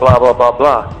 blah, blah, blah,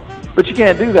 blah. But you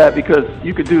can't do that, because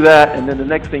you could do that, and then the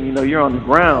next thing you know, you're on the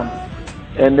ground,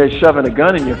 and they're shoving a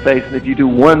gun in your face, and if you do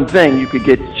one thing, you could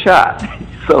get shot.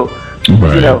 So, for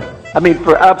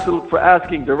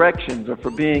asking directions, or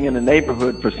for being in a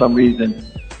neighborhood for some reason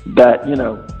that,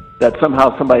 that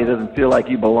somehow somebody doesn't feel like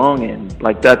you belong in,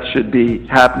 like that should be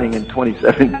happening in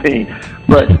 2017.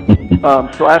 But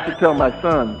so I have to tell my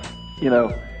sons, you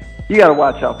got to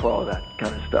watch out for all that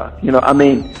kind of stuff.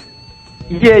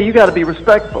 Yeah, you got to be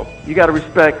respectful. You got to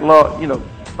respect law,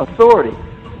 authority.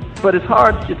 But it's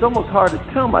hard. It's almost hard to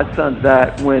tell my sons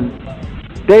that when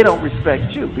they don't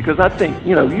respect you, because I think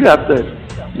you have to,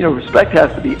 respect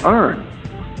has to be earned,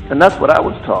 and that's what I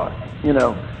was taught.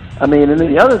 And then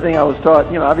the other thing I was taught,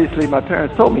 obviously my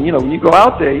parents told me, when you go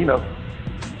out there,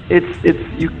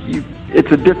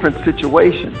 it's a different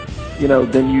situation,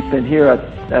 than here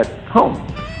at home,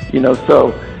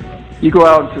 So you go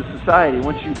out into society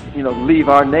once you leave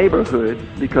our neighborhood,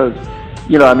 because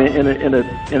in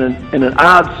an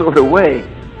odd sort of way,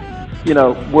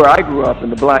 where I grew up in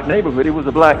the black neighborhood, it was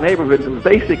a black neighborhood that was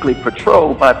basically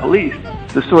patrolled by police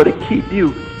to sort of keep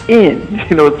you in.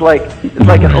 It's like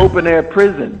an open air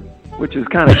prison, which is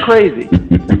kind of crazy.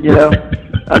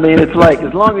 It's like,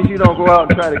 as long as you don't go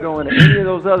out and try to go into any of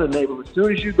those other neighborhoods, as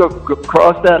soon as you go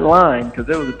cross that line, because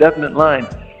there was a definite line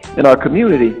in our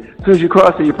community, as soon as you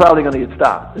cross it, you're probably going to get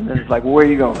stopped. And then it's like, well, where are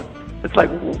you going? It's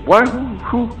like, why?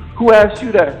 Who asked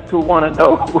you to want to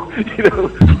know?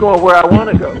 Going where I want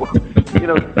to go.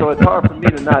 So it's hard for me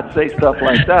to not say stuff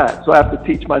like that. So I have to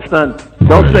teach my son,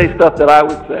 don't say stuff that I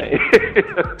would say.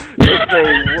 Say,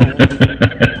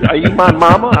 are you my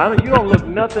mama? You don't look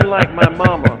nothing like my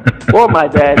mama or my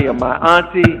daddy or my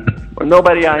auntie or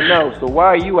nobody I know. So why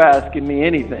are you asking me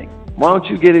anything? Why don't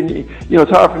you get in?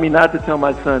 It's hard for me not to tell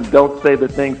my son, don't say the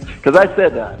things, because I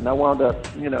said that, and I wound up,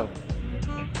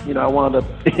 I wound up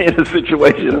in a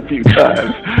situation a few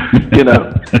times,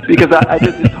 because I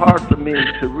just, it's hard for me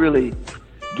to really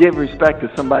give respect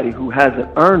to somebody who hasn't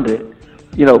earned it,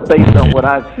 based on what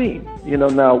I've seen.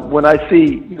 Now when I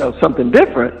see, something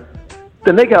different,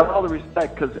 then they got all the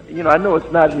respect, because, I know it's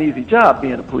not an easy job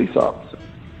being a police officer,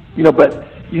 but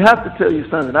you have to tell your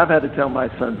sons, and I've had to tell my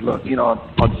sons, look, on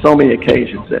so many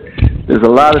occasions that there's a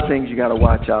lot of things you got to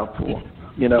watch out for,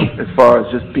 as far as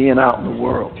just being out in the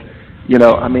world.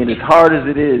 As hard as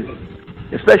it is,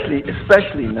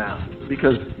 especially now,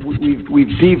 because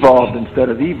we've devolved instead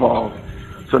of evolved.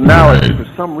 So now, for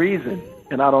some reason,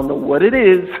 and I don't know what it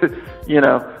is,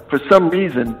 for some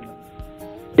reason,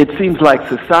 it seems like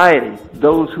society,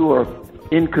 those who are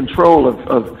in control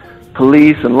of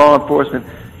police and law enforcement,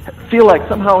 feel like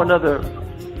somehow or another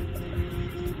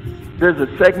there's a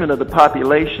segment of the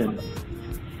population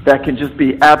that can just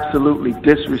be absolutely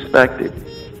disrespected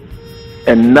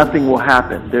and nothing will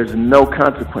happen. There's no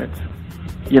consequence.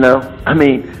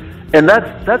 And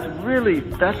that's really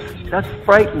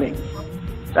frightening.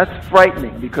 That's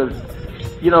frightening, because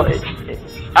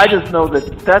I just know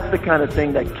that that's the kind of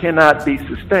thing that cannot be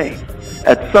sustained.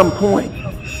 At some point,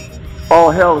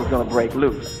 all hell is going to break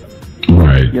loose.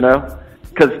 Right.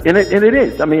 Because and it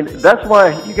is. That's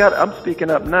why I'm speaking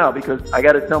up now, because I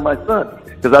got to tell my son.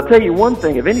 Because I'll tell you one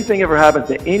thing: if anything ever happens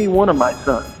to any one of my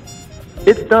sons,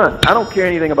 it's done. I don't care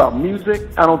anything about music.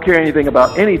 I don't care anything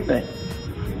about anything.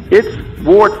 It's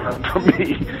wartime for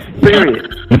me, period.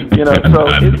 So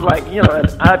it's like,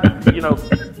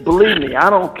 and believe me, I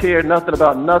don't care nothing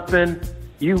about nothing.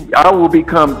 I will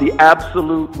become the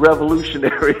absolute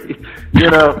revolutionary.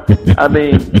 I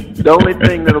mean, the only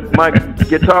thing that my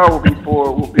guitar will be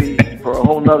for a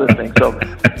whole nother thing. So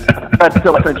I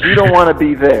tell my friends, you don't want to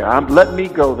be there. Let me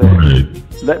go there.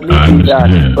 Let me be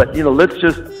that. But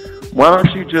why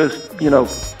don't you just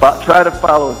try to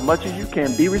follow as much as you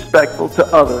can. Be respectful to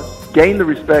others. Gain the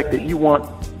respect that you want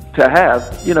to have.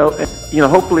 And,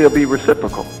 hopefully it'll be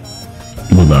reciprocal.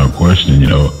 Without question,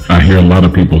 I hear a lot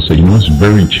of people say, it's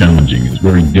very challenging. It's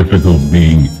very difficult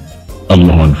being a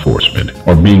law enforcement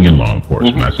or being in law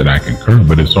enforcement. Mm-hmm. I said, I concur,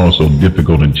 but it's also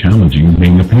difficult and challenging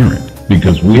being a parent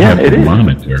because we have to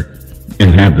monitor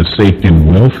and have the safety and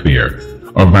welfare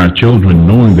of our children,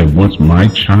 knowing that once my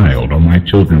child or my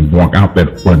children walk out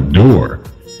that front door,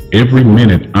 every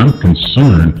minute I'm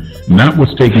concerned not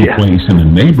what's taking place in the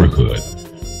neighborhood,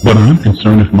 but I'm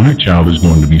concerned if my child is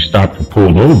going to be stopped and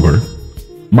pulled over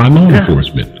by law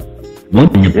enforcement.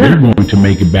 Wondering if they're going to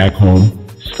make it back home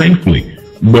safely.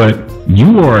 But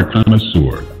you are a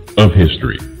connoisseur of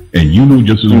history, and you know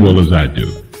just as well as I do.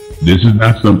 This is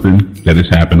not something that has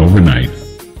happened overnight.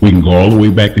 We can go all the way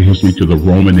back to history to the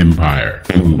Roman Empire,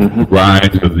 the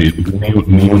rise of the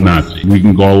neo-Nazi. We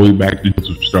can go all the way back to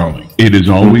Joseph Stalin. It has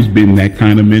always been that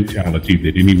kind of mentality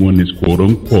that anyone is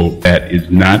quote-unquote, that is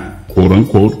not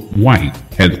quote-unquote white,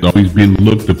 has always been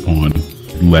looked upon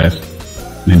less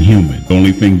than human. The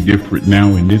only thing different now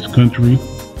in this country,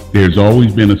 there's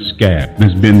always been a scab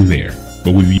that's been there,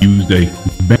 but we've used a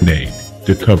Band-Aid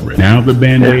to cover it. Now the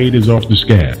Band-Aid is off the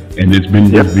scab, and it's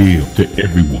been revealed to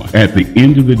everyone. At the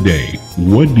end of the day,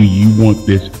 what do you want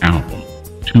this album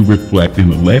to reflect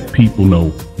and to let people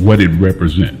know what it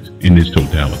represents in its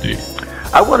totality?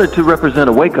 I wanted to represent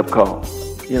a wake-up call.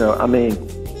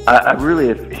 I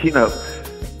really,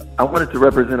 I wanted to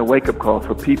represent a wake-up call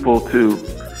for people to,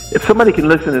 if somebody can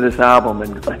listen to this album,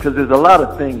 and because there's a lot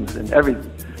of things in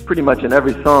pretty much in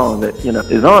every song that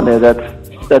is on there that's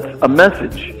a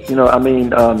message.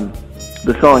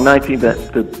 The song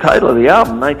the title of the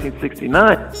album,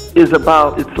 1969, is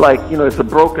about, it's like, it's a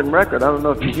broken record. I don't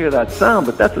know if you hear that sound,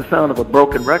 but that's the sound of a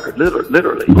broken record,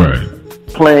 literally. Right.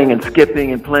 Playing and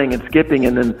skipping and playing and skipping,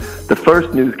 and then the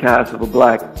first newscast of a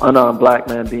unarmed black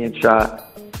man being shot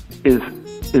is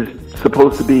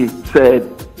supposed to be said,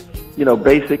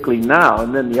 basically now,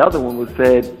 and then the other one was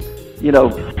said,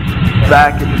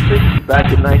 back in the 60s,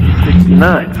 back in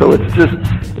 1969. So it's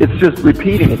just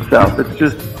repeating itself.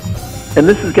 And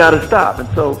this has got to stop. And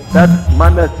so that's my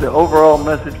message. The overall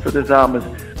message for this album is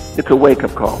it's a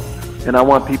wake-up call. And I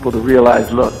want people to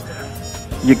realize, look,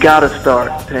 you got to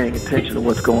start paying attention to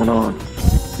what's going on.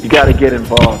 You got to get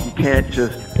involved. You can't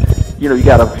just, you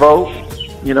got to vote.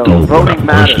 Voting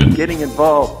matters. Getting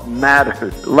involved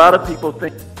matters. A lot of people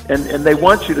think, and they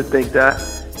want you to think that,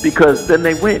 because then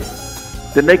they win.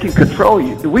 Then they can control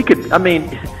you.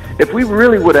 If we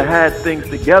really would have had things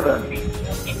together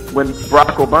when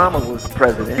Barack Obama was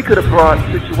president, he could have brought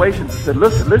situations and said,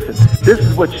 listen, this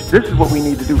is what we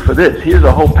need to do for this. Here's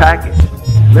a whole package.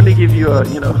 Let me give you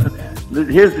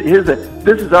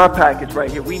this is our package right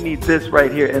here. We need this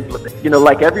right here implemented.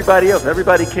 Like everybody else,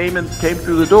 everybody came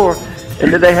through the door,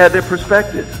 and then they had their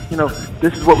perspectives.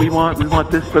 This is what we want. We want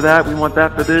this for that. We want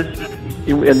that for this.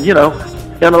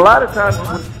 And a lot of times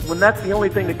when that's the only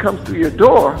thing that comes through your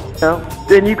door,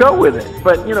 then you go with it.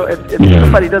 But if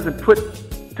somebody doesn't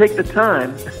take the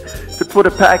time to put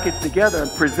a package together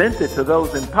and present it to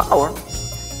those in power,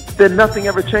 then nothing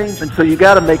ever changes. And so you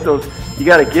got to make those. You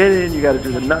got to get in. You got to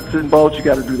do the nuts and bolts. You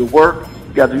got to do the work.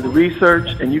 You got to do the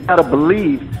research, and you got to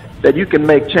believe that you can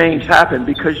make change happen,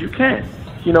 because you can.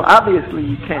 Obviously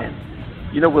you can.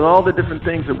 With all the different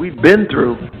things that we've been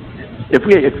through. If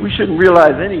we shouldn't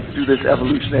realize any through this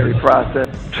evolutionary process,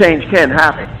 change can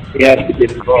happen. We have to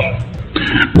get involved.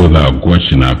 Without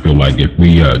question, I feel like if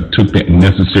we took that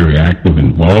necessary active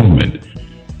involvement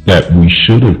that we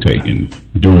should have taken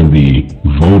during the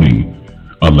voting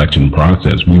election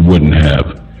process, we wouldn't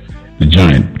have the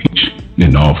giant peach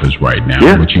in office right now.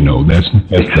 Yeah. But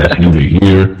that's neither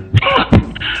here.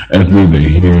 That's neither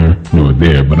here nor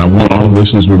there. But I want all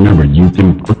listeners to remember, you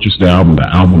can purchase the album. The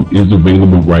album is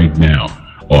available right now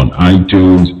on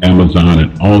iTunes, Amazon,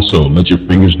 and also let your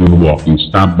fingers do the walking.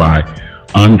 Stop by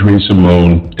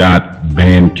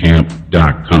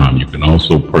andrecymone.bandcamp.com. You can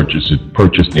also purchase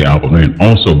the album, and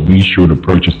also be sure to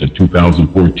purchase the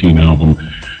 2014 album,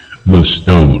 The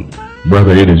Stone.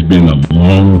 Brother, it's been a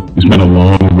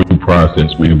long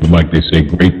process, man. But like they say,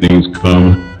 great things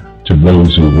come to to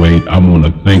those who wait. I want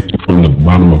to thank you from the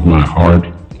bottom of my heart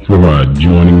for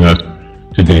joining us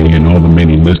today and all the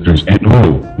many listeners. And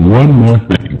one more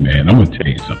thing, man. I'm going to tell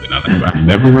you something. I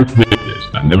never regret this.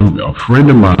 A friend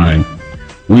of mine,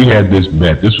 we had this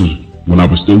bet. This was when I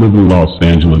was still living in Los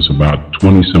Angeles about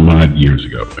 20 some odd years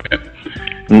ago, man.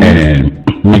 Mm-hmm. And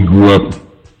we grew up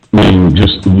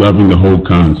just loving the whole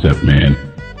concept, man,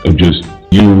 of just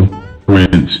you,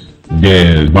 Prince,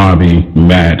 Des, Bobby,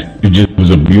 Matt. It just was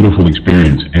a beautiful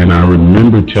experience. And I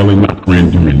remember telling my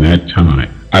friend during that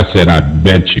time, I said, I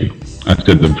bet you. I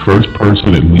said, the first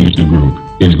person that leaves the group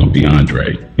is going to be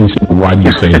Andre. He said, well, why do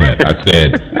you say that?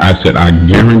 I said, I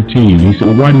guarantee you. He said,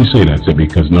 well, why do you say that? I said,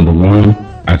 because number one,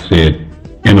 I said,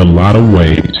 in a lot of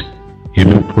ways,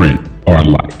 him and Prince are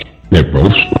alike. They're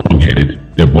both strong-headed.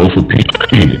 They're both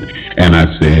opinionated. And I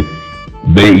said,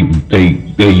 they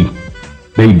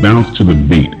bounce to the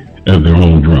beat of their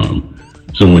own drum.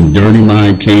 So when Dirty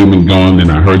Mind came and gone, and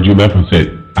I heard you left, I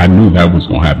said, I knew that was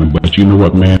going to happen. But you know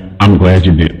what, man? I'm glad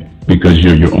you did. Because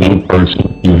you're your own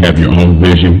person, you have your own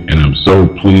vision, and I'm so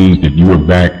pleased that you are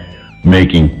back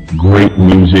making great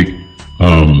music.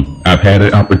 I've had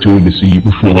an opportunity to see you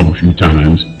perform a few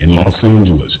times in Los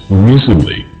Angeles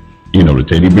recently. You know, the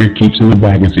teddy bear keeps in the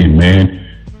back and saying, man,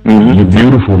 mm-hmm. You're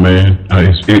beautiful, man.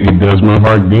 It does my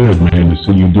heart good, man, to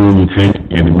see you doing your thing.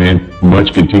 And, man,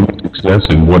 much continued success,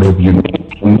 and whatever you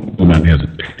need, do not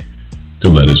hesitate to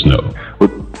let us know.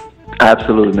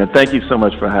 Absolutely, man. Thank you so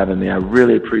much for having me. I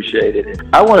really appreciate it.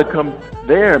 I want to come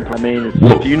there. I mean,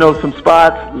 if you know some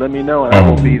spots, let me know, and I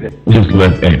will be there.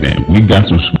 Hey, man, we got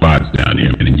some spots down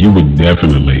here, man, and you would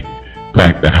definitely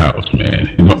pack the house, man.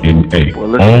 And hey, all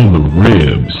the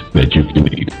ribs that you can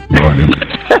eat.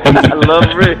 I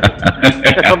love ribs.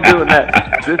 I'm doing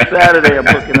that. This Saturday, I'm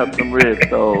booking up some ribs,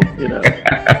 so,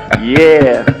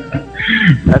 yeah.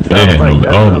 That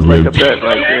sounds like a bet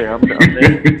right there. I'm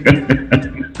there.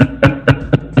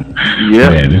 Yeah.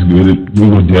 Man, it's good. We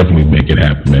will definitely make it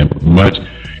happen, man. Much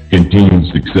continued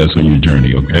success on your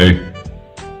journey, okay?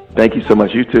 Thank you so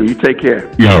much. You too. You take care.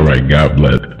 Yeah, all right. God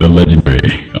bless. The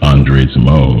legendary André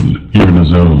Cymone here in the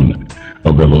zone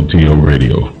of LOTL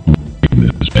Radio.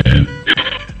 Man.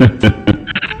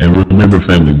 And remember,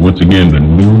 family, once again, the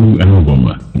new album,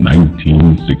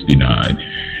 1969,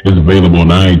 is available on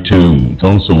iTunes,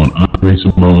 also on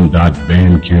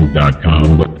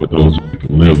andrecymone.bandcamp.com. But for those who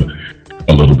can live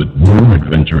a little bit more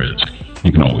adventurous,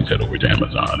 you can always head over to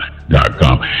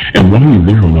Amazon.com. And while you're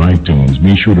there on iTunes,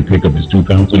 be sure to pick up his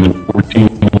 2014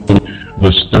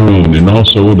 The Stone, and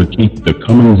also to keep the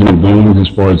comings and goings as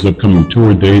far as upcoming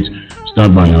tour dates.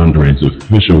 Stop by Andre's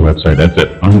official website. That's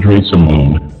at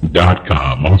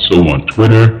andrecymone.com. Also on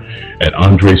Twitter at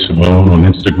André Cymone, on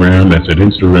Instagram. That's at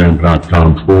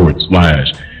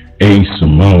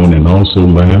instagram.com/A-Cymone. And also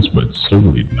last but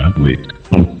certainly not least,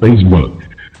 on Facebook.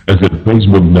 That's at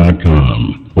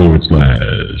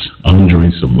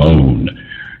facebook.com/André Cymone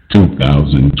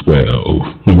 2012.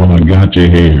 Well, I got you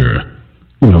here,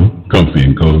 comfy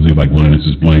and cozy like one in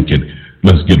his blanket.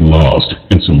 Let's get lost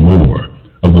in some more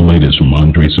of the latest from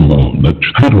André Cymone, the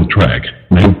title track,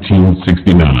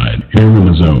 1969, here in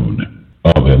the zone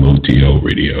of LOTL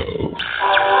Radio.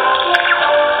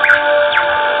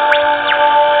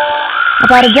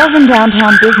 About a dozen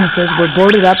downtown businesses were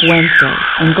boarded up Wednesday,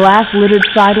 and glass-littered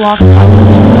sidewalks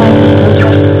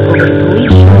over the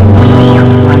police.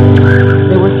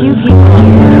 There were few people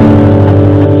on the road as the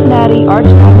Cincinnati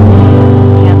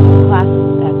Archdiocese canceled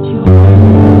classes at 2.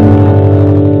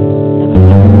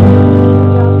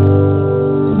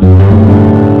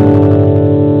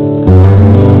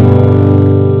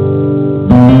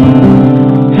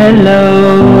 Hello,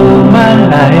 my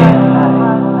life.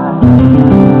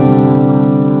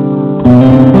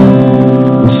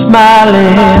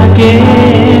 Smiling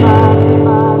again.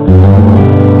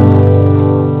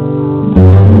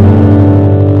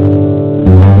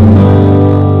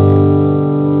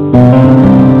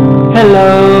 Hello,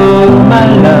 my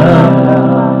love.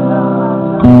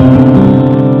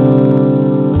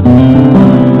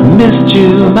 Missed you,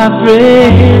 my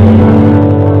friend.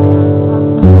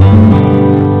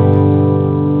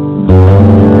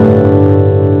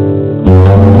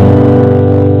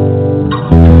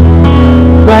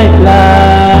 Bright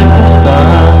like a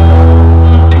star,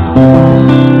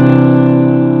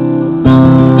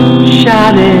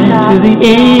 shining to the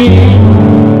end.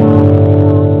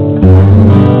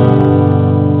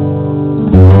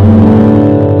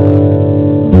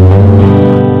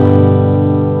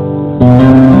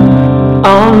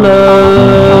 On the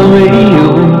radio,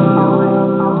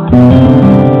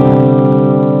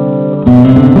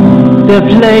 they're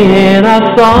playing our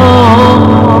song.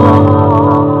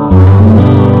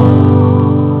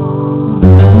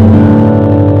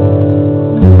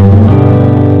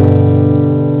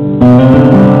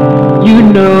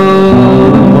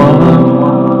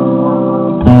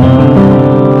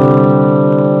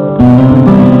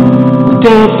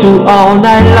 all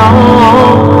night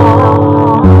long.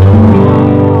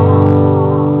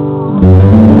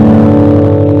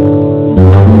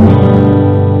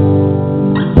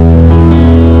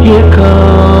 Here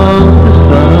comes the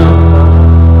sun,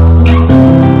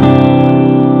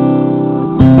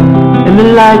 and the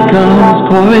light comes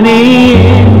pouring in.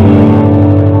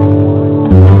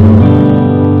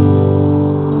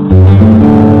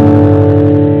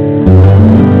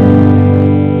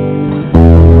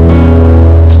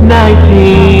 It's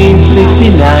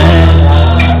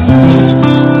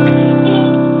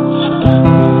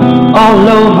 1969, all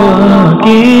over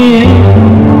again.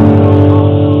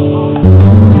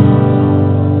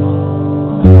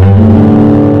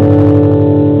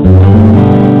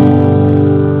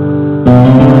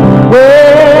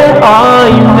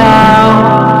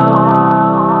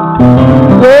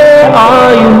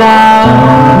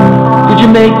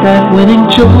 Make that winning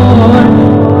choice.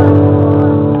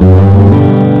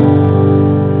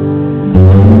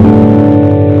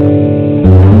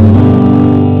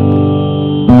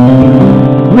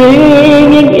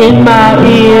 Ringing in my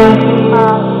ears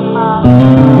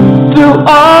through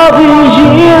all these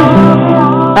years,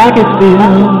 I can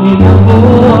feel your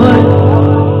voice.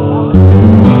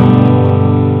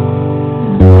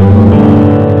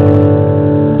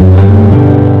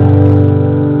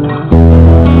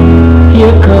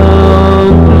 Here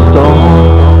comes the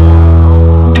storm,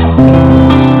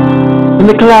 and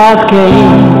the clouds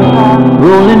came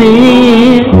rolling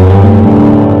in.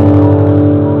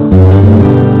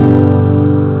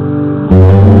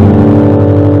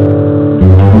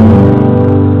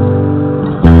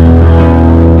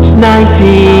 It's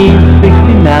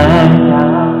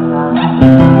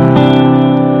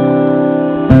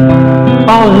 1969,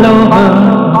 all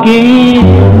over again.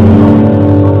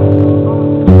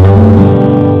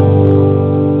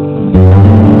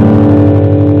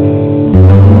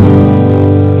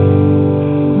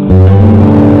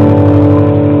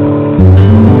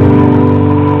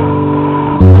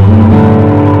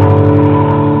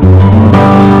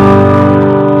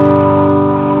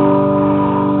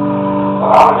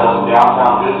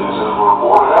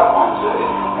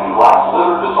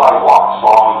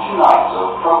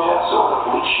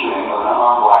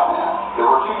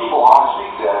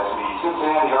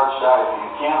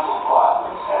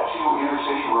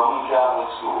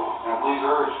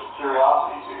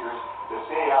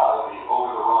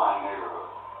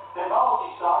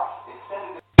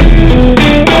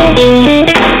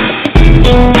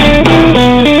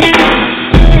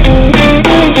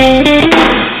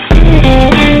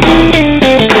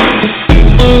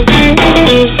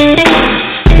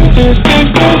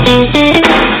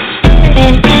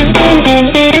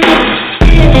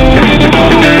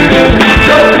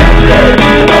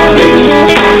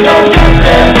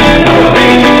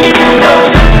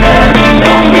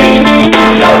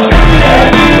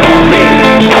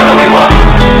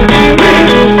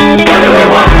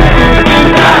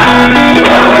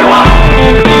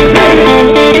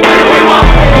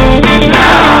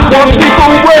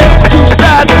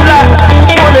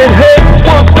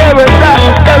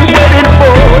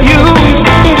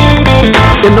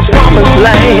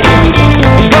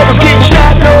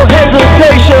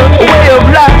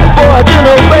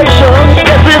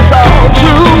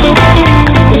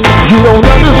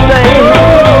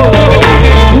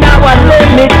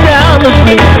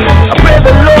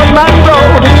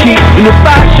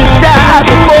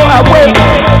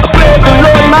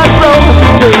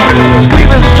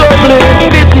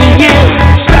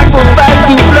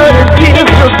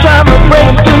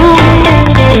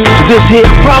 This hit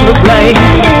from the plane.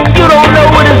 You don't know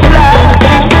what it's like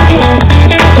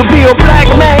to be a black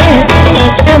man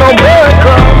in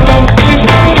America.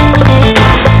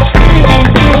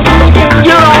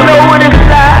 You don't know what it's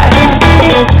like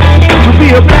to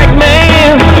be a black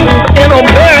man in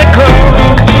America.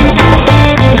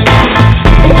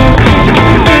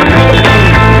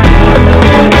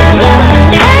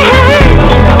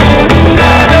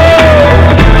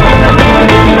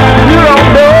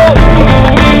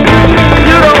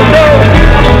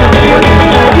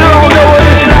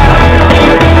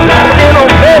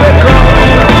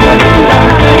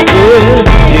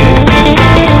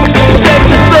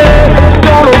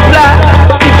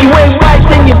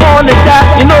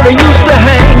 You know they used to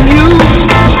hang you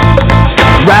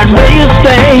right where you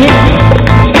stay.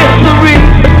 History,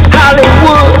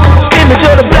 Hollywood, image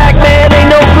of the black man ain't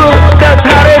no good. That's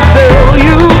how they fail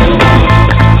you.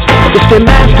 It's their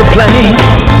master plan.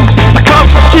 Across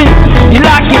the street, you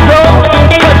lock your door,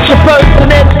 touch your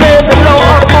person and say the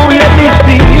Lord won't let me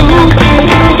see you.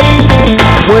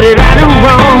 What did I do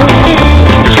wrong?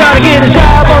 Trying to get a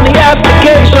job on the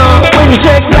application.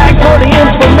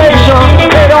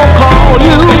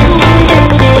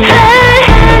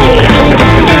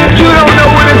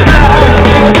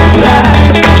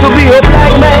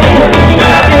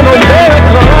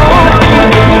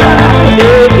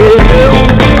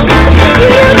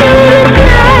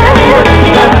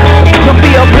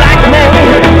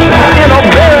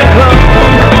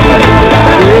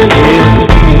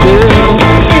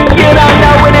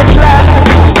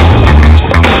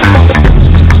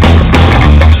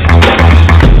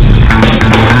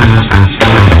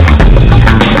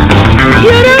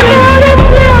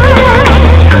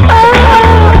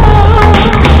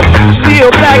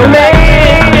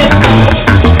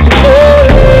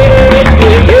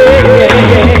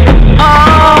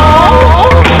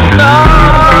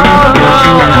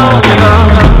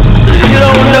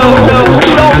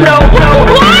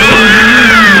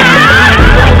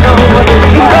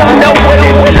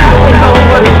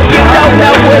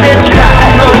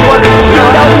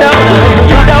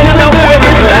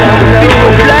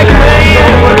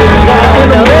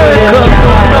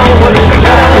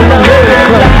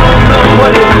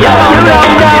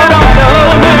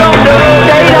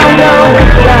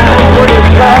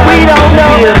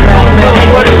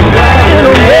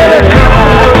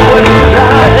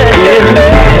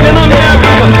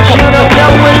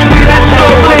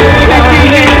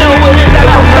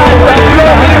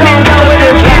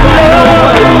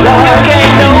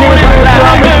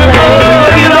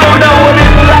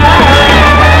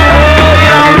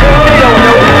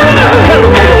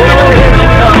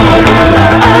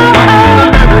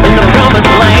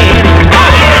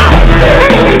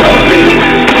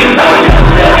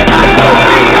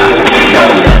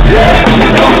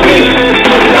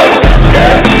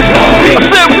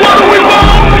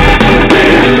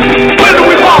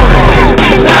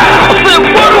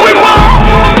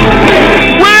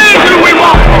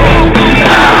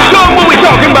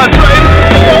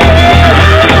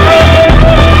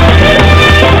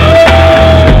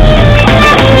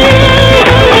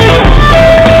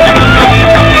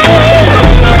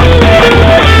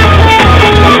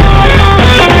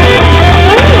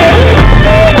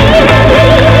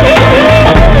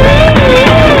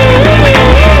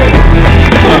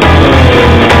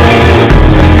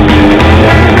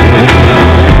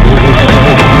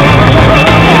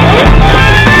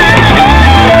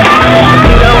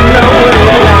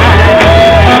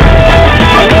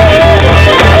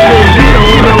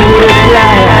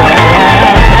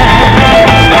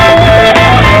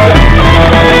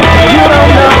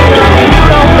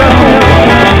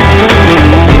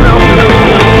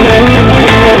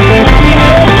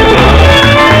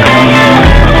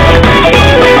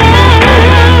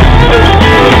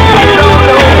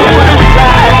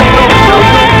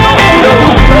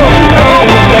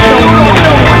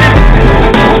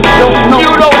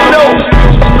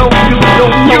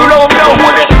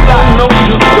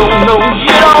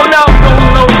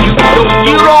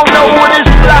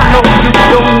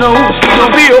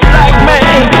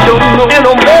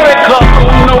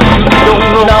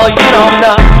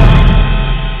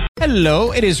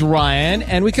 Hello, it is Ryan,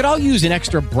 and we could all use an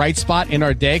extra bright spot in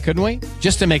our day, couldn't we?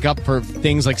 Just to make up for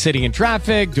things like sitting in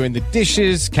traffic, doing the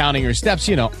dishes, counting your steps,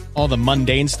 you know, all the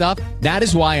mundane stuff. That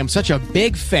is why I'm such a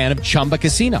big fan of Chumba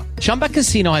Casino. Chumba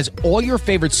Casino has all your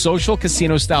favorite social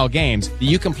casino-style games that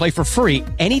you can play for free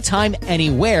anytime,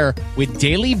 anywhere with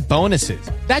daily bonuses.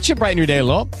 That should brighten your day a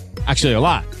little. Actually, a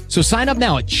lot. So sign up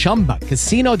now at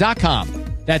ChumbaCasino.com.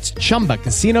 That's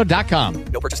ChumbaCasino.com.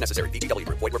 No purchase necessary. VGW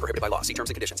Group. Void where prohibited by law. See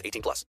terms and conditions. 18+.